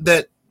it's not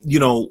that,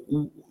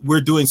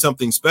 we're doing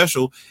something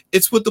special.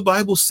 It's what the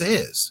Bible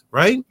says,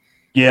 right?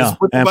 Yeah,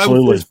 it's what the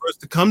absolutely. Bible says for us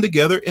to come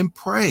together and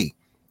pray.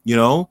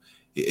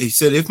 He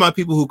said, if my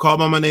people who call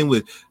by my name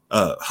would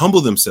humble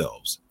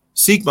themselves,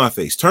 seek my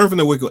face, turn from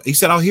their wicked. He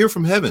said, I'll hear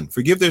from heaven,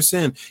 forgive their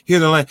sin, hear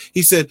their land.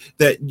 He said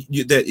that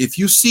if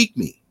you seek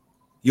me,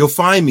 you'll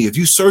find me. If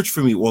you search for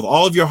me with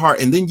all of your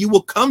heart, and then you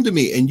will come to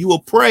me and you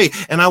will pray,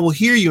 and I will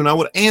hear you and I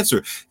will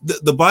answer.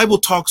 The Bible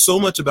talks so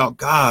much about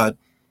God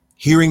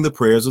hearing the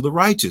prayers of the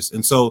righteous.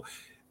 And so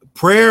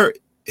prayer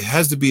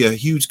has to be a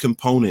huge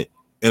component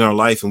in our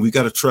life. And we've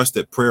got to trust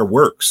that prayer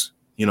works,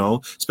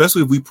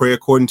 especially if we pray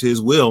according to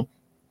his will.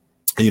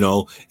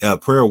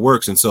 Prayer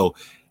works. And so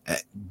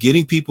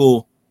getting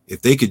people,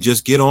 if they could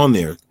just get on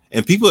there,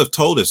 and people have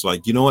told us,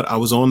 like, you know what, I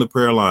was on the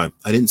prayer line.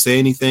 I didn't say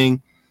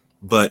anything,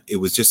 but it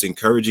was just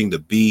encouraging to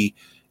be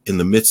in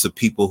the midst of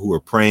people who are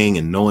praying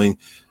and knowing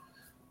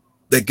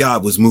that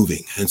God was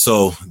moving. And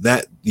so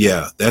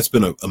that's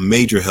been a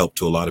major help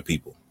to a lot of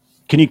people.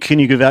 Can you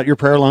give out your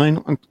prayer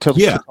line to tell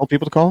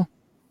people to call?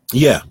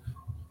 Yeah.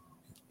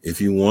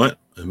 If you want,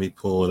 let me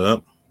pull it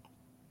up.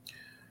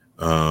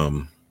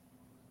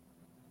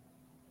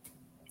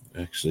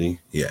 Actually,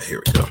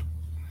 here we go.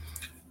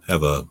 I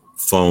have a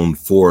phone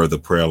for the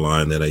prayer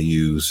line that I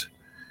use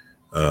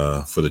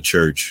for the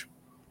church.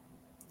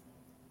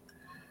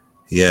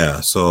 Yeah,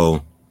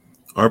 so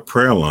our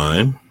prayer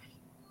line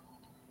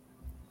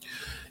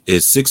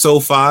is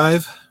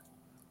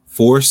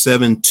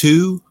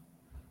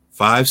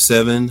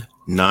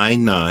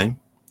 605-472-5799.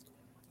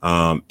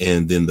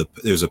 And then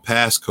there's a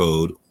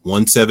passcode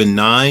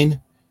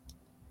 179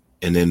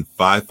 and then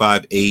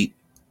 558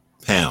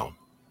 pound.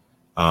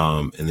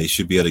 And they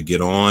should be able to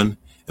get on.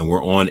 And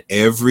we're on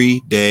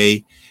every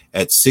day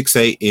at 6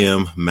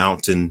 a.m.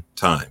 Mountain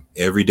Time.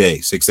 Every day,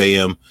 6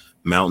 a.m.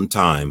 Mountain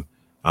Time.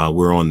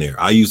 We're on there.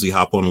 I usually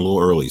hop on a little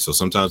early. So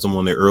sometimes I'm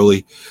on there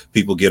early.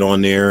 People get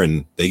on there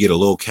and they get a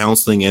little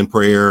counseling and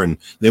prayer. And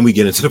then we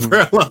get into the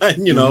prayer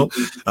line,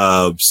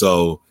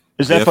 So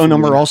is that phone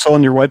number also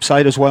on your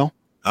website as well?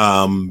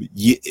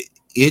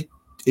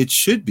 It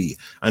should be.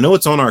 I know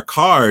it's on our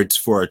cards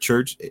for our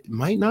church. It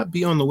might not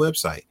be on the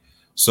website.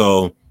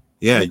 So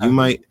you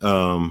might,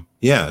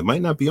 it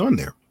might not be on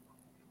there.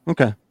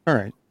 Okay. All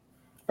right.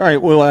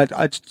 Well, I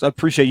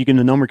appreciate you getting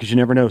the number because you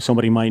never know.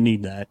 Somebody might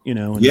need that, We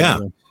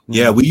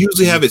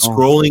usually have it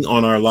scrolling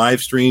on our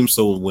live stream.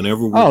 So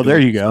whenever there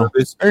you go.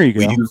 It's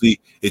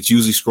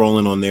usually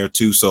scrolling on there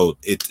too. So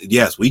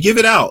we give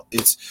it out.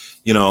 It's,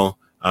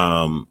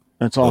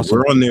 that's awesome.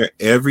 We're on there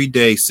every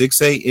day,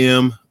 6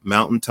 a.m.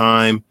 Mountain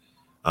Time.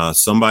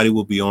 Somebody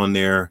will be on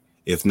there.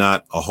 If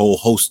not, a whole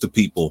host of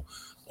people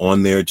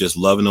on there, just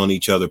loving on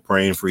each other,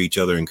 praying for each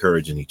other,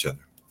 encouraging each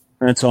other.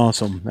 That's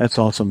awesome. That's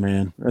awesome,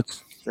 man.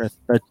 That's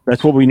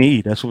what we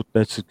need. That's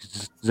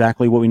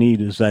exactly what we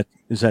need is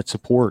that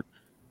support,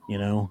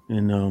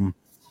 and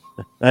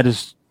that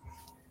is,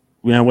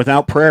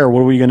 without prayer, what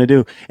are we going to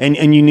do?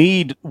 And you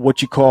need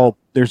what you call,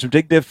 there's a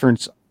big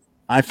difference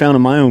I found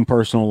in my own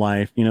personal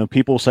life.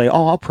 People say,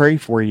 "Oh, I'll pray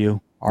for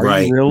you."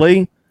 Are you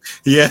really?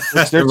 Yeah.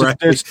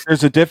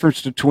 There's a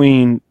difference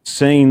between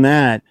saying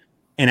that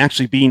and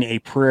actually being a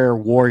prayer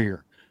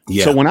warrior.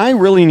 Yeah. So when I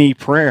really need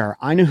prayer,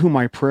 I know who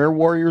my prayer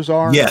warriors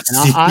are. Yes. And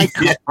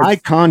I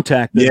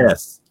contact them.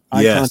 Yes.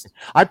 I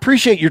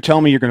appreciate you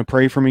telling me you're going to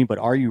pray for me, but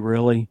are you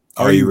really?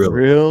 Are you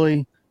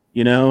really?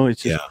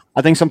 It's just,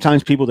 I think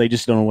sometimes people, they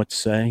just don't know what to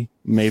say.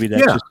 Maybe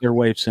that's just their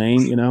way of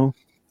saying,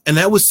 And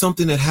that was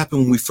something that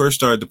happened when we first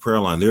started the prayer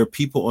line. There are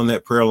people on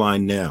that prayer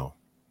line now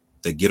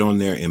that get on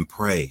there and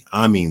pray.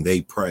 I mean,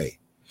 they pray.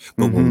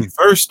 But when we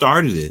first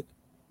started it,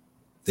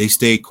 they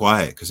stayed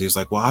quiet because he was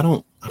like, well, I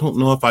don't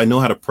know if I know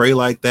how to pray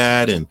like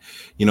that. And,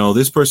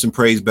 this person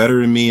prays better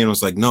than me. And I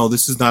was like, no,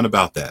 this is not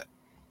about that.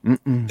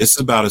 This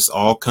is about us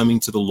all coming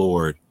to the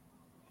Lord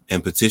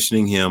and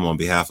petitioning him on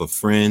behalf of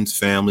friends,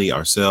 family,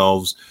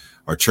 ourselves,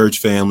 our church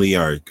family,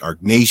 our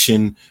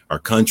nation, our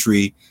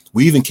country.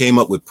 We even came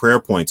up with prayer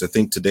points. I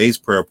think today's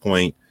prayer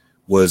point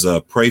was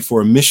pray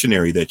for a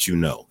missionary that you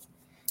know.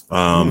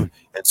 And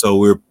so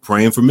we're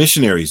praying for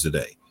missionaries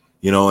today,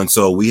 and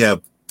so we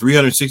have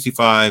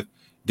 365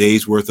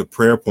 days worth of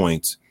prayer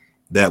points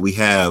that we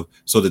have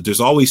so that there's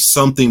always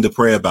something to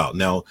pray about.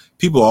 Now,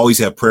 people always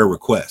have prayer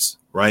requests,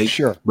 right?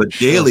 Sure. But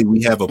daily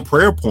we have a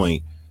prayer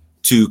point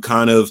to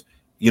kind of,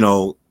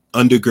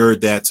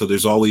 undergird that. So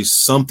there's always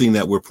something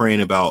that we're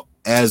praying about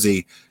as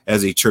a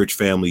church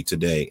family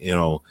today,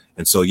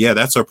 And so,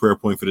 that's our prayer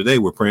point for today.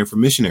 We're praying for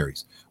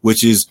missionaries,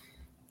 which is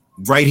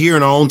right here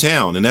in our own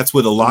town. And that's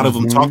what a lot of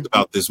them talked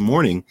about this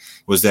morning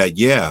was that,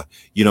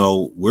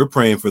 we're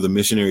praying for the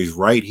missionaries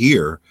right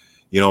here,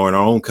 in our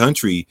own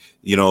country,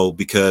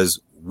 because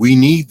we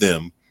need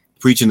them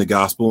preaching the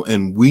gospel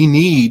and we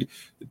need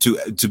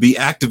to be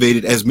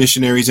activated as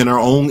missionaries in our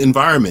own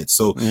environment.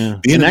 So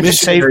being a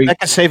missionary, that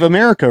can save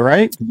America,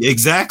 right?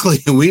 Exactly.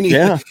 And we need,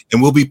 and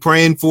we'll be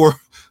praying for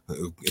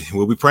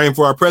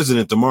our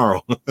president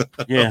tomorrow.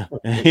 Every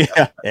day.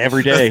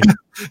 Every day.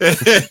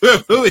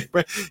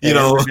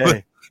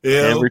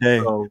 Every day.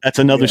 So, that's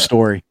another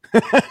story.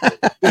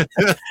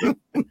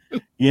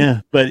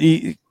 But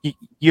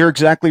you're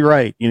exactly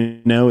right.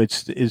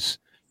 It's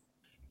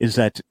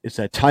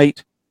that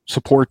tight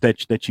support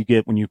that you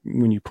get when you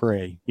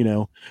pray.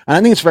 And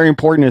I think it's very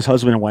important as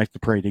husband and wife to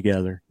pray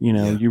together.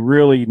 You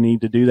really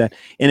need to do that,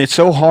 and it's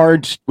so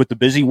hard with the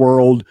busy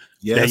world.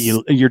 That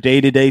your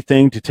day-to-day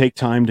thing to take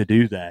time to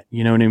do that.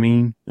 You know what I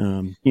mean?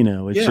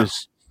 It's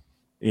just,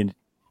 and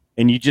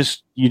you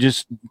just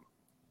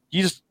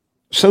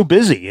so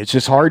busy. It's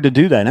just hard to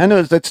do that. And I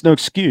know that's no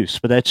excuse,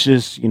 but that's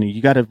just,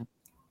 you got to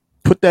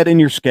put that in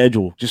your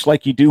schedule, just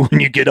like you do when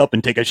you get up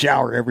and take a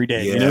shower every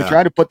day.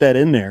 Try to put that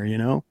in there,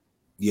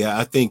 Yeah,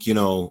 I think,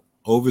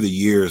 over the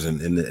years,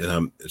 and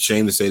I'm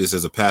ashamed to say this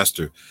as a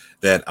pastor,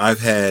 that I've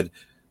had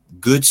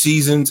good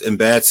seasons and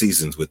bad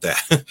seasons with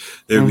that.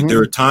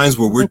 There are times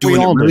where we're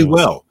doing it really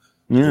well,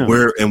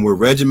 we're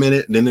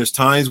regimented, and then there's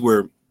times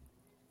where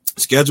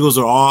schedules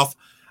are off.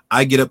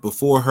 I get up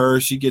before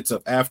her, she gets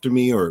up after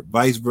me, or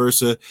vice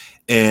versa,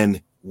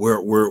 and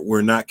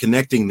we're not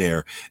connecting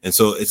there. And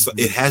so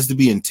it has to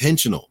be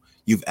intentional.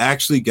 You've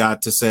actually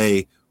got to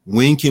say,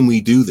 when can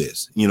we do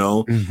this?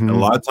 And a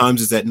lot of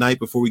times it's at night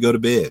before we go to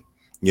bed.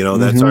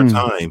 That's our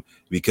time,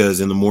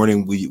 because in the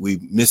morning we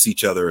miss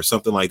each other or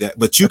something like that.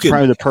 But that's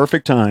probably the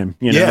perfect time.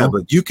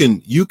 But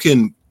you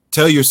can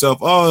tell yourself,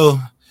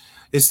 oh,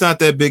 it's not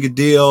that big a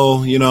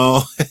deal,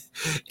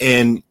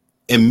 and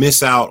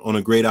miss out on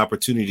a great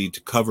opportunity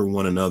to cover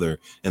one another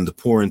and to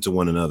pour into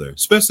one another,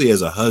 especially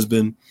as a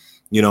husband.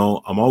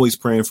 I'm always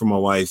praying for my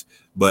wife,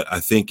 but I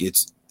think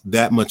it's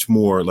that much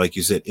more, like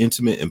you said,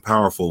 intimate and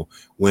powerful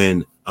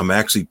when I'm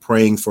actually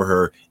praying for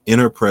her in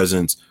her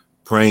presence,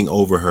 praying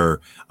over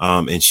her,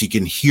 and she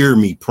can hear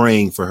me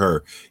praying for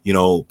her,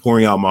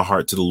 pouring out my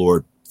heart to the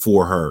Lord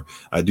for her.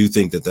 I do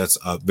think that that's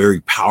a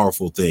very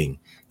powerful thing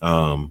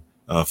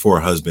for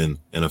a husband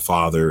and a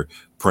father,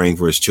 praying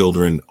for his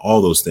children,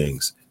 all those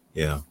things.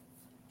 Yeah.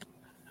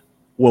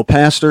 Well,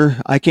 Pastor,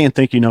 I can't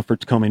thank you enough for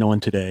coming on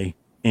today.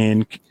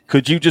 And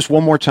could you just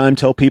one more time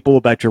tell people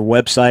about your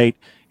website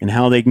and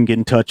how they can get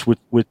in touch with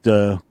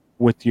your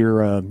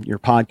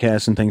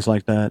podcast and things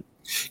like that?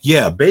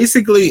 Yeah,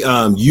 basically,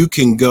 you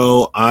can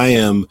go.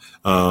 I'm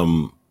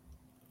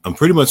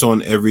pretty much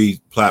on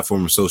every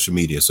platform of social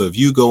media. So if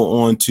you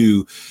go on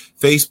to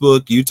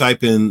Facebook, you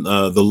type in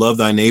the Love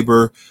Thy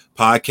Neighbor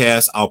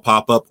podcast, I'll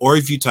pop up. Or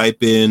if you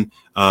type in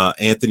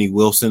Anthony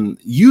Wilson,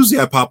 usually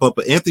I pop up,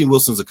 but Anthony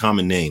Wilson's a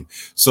common name.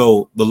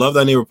 So the Love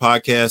Thy Neighbor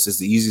podcast is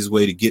the easiest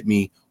way to get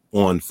me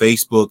on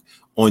Facebook.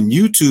 On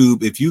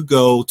YouTube, if you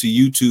go to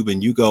YouTube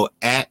and you go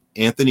at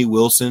Anthony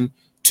Wilson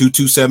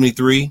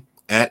 2273,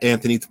 at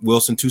Anthony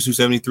Wilson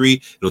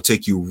 2273, it'll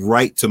take you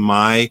right to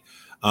my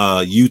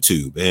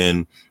YouTube.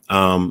 And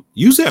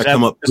usually I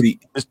come up pretty.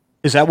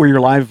 Is that where your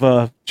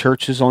live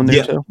church is on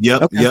there too?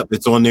 Yep. Okay. Yep.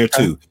 It's on there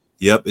too.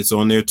 Yep. It's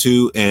on there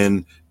too.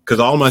 And because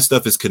all my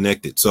stuff is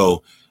connected.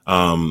 So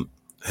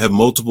have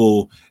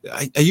multiple,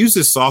 I use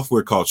this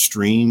software called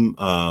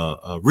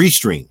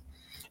Restream.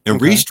 And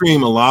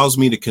Restream allows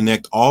me to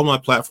connect all my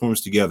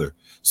platforms together.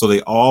 So they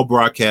all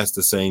broadcast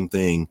the same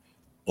thing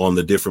on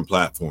the different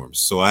platforms.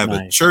 So I have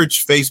a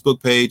church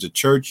Facebook page, a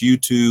church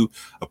YouTube,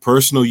 a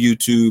personal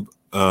YouTube,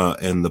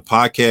 and the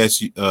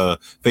podcast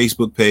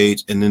Facebook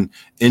page, and then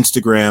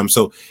Instagram.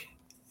 So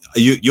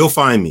you'll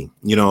find me,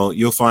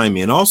 you'll find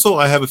me. And also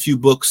I have a few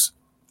books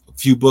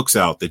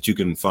out that you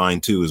can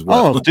find too as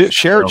well. Oh,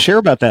 share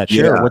about that.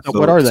 Share. Yeah,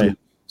 what are they?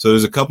 So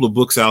there's a couple of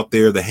books out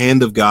there. The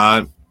Hand of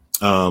God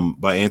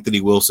by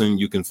Anthony Wilson.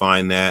 You can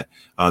find that.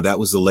 That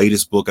was the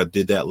latest book. I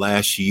did that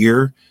last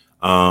year.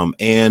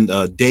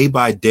 And Day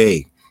by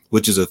Day,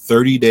 which is a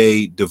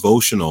 30-day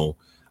devotional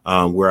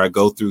where I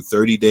go through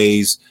 30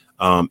 days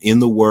in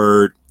the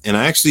Word. And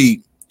I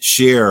actually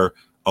share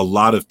a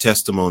lot of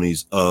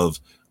testimonies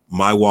of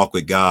my walk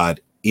with God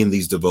in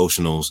these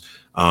devotionals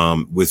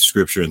with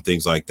scripture and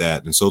things like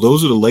that. And so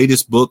those are the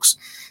latest books.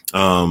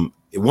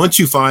 Once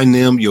you find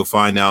them, you'll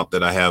find out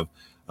that I have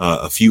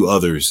a few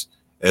others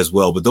as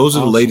well. But those are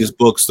the latest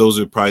books. Those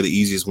are probably the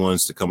easiest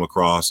ones to come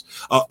across.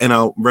 And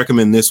I'll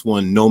recommend this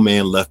one, No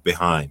Man Left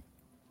Behind.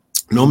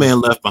 No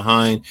Man Left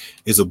Behind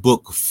is a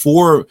book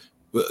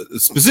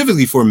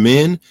specifically for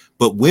men,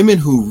 but women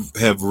who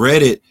have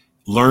read it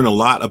learn a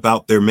lot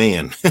about their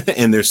man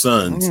and their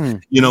sons,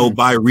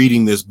 by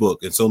reading this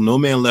book. And so No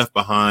Man Left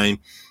Behind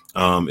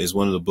is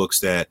one of the books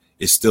that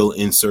is still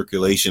in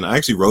circulation. I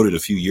actually wrote it a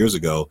few years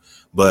ago,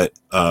 but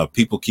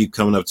people keep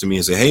coming up to me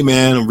and say, "Hey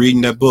man, I'm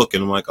reading that book."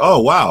 And I'm like, "Oh,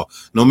 wow.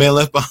 No Man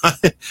Left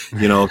Behind."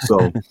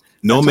 So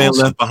No Man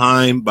Left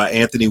Behind by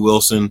Anthony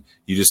Wilson.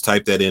 You just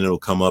type that in. It'll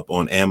come up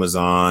on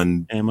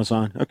Amazon.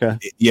 Okay.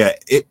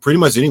 It pretty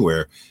much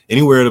anywhere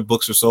the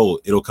books are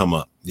sold, it'll come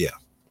up. Yeah.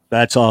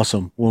 That's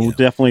awesome. Well,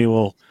 definitely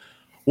we'll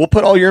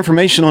put all your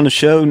information on the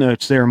show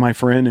notes there, my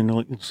friend,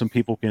 and some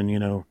people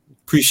can,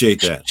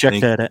 appreciate that.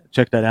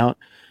 Check that out.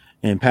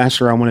 And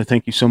Pastor, I want to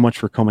thank you so much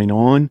for coming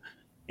on.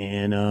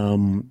 And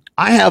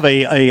I have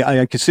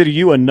I consider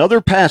you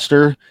another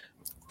pastor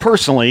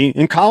personally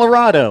in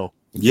Colorado.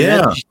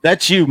 Yeah,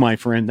 that's you, my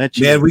friend. That's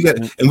you. Man, we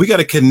got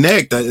to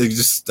connect. I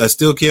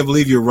still can't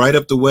believe you're right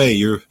up the way.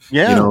 You're,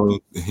 in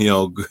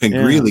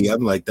Greeley.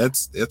 I'm like,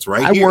 that's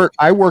right here.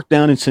 I work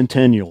down in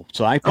Centennial,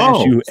 so I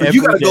pass you every day.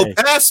 You got to go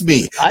past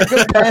me. I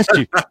go past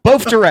you,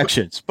 both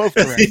directions.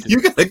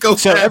 You got to go.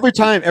 So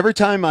every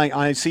time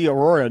I see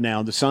Aurora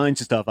now, the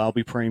signs and stuff, I'll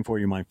be praying for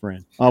you, my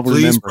friend.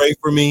 Please pray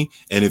for me.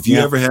 And if you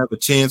ever have a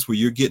chance where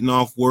you're getting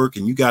off work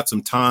and you got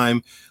some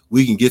time,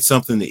 we can get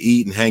something to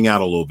eat and hang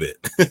out a little bit.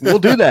 We'll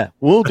do that.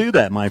 We'll do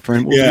that, my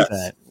friend. We'll do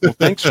that. Well,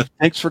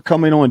 thanks for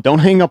coming on. Don't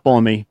hang up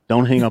on me.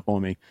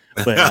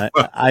 But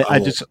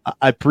I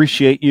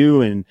appreciate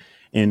you and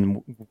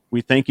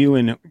we thank you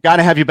and got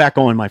to have you back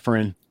on, my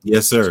friend.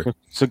 Yes, sir.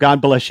 So God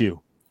bless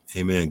you.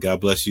 Amen.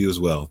 God bless you as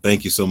well.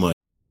 Thank you so much.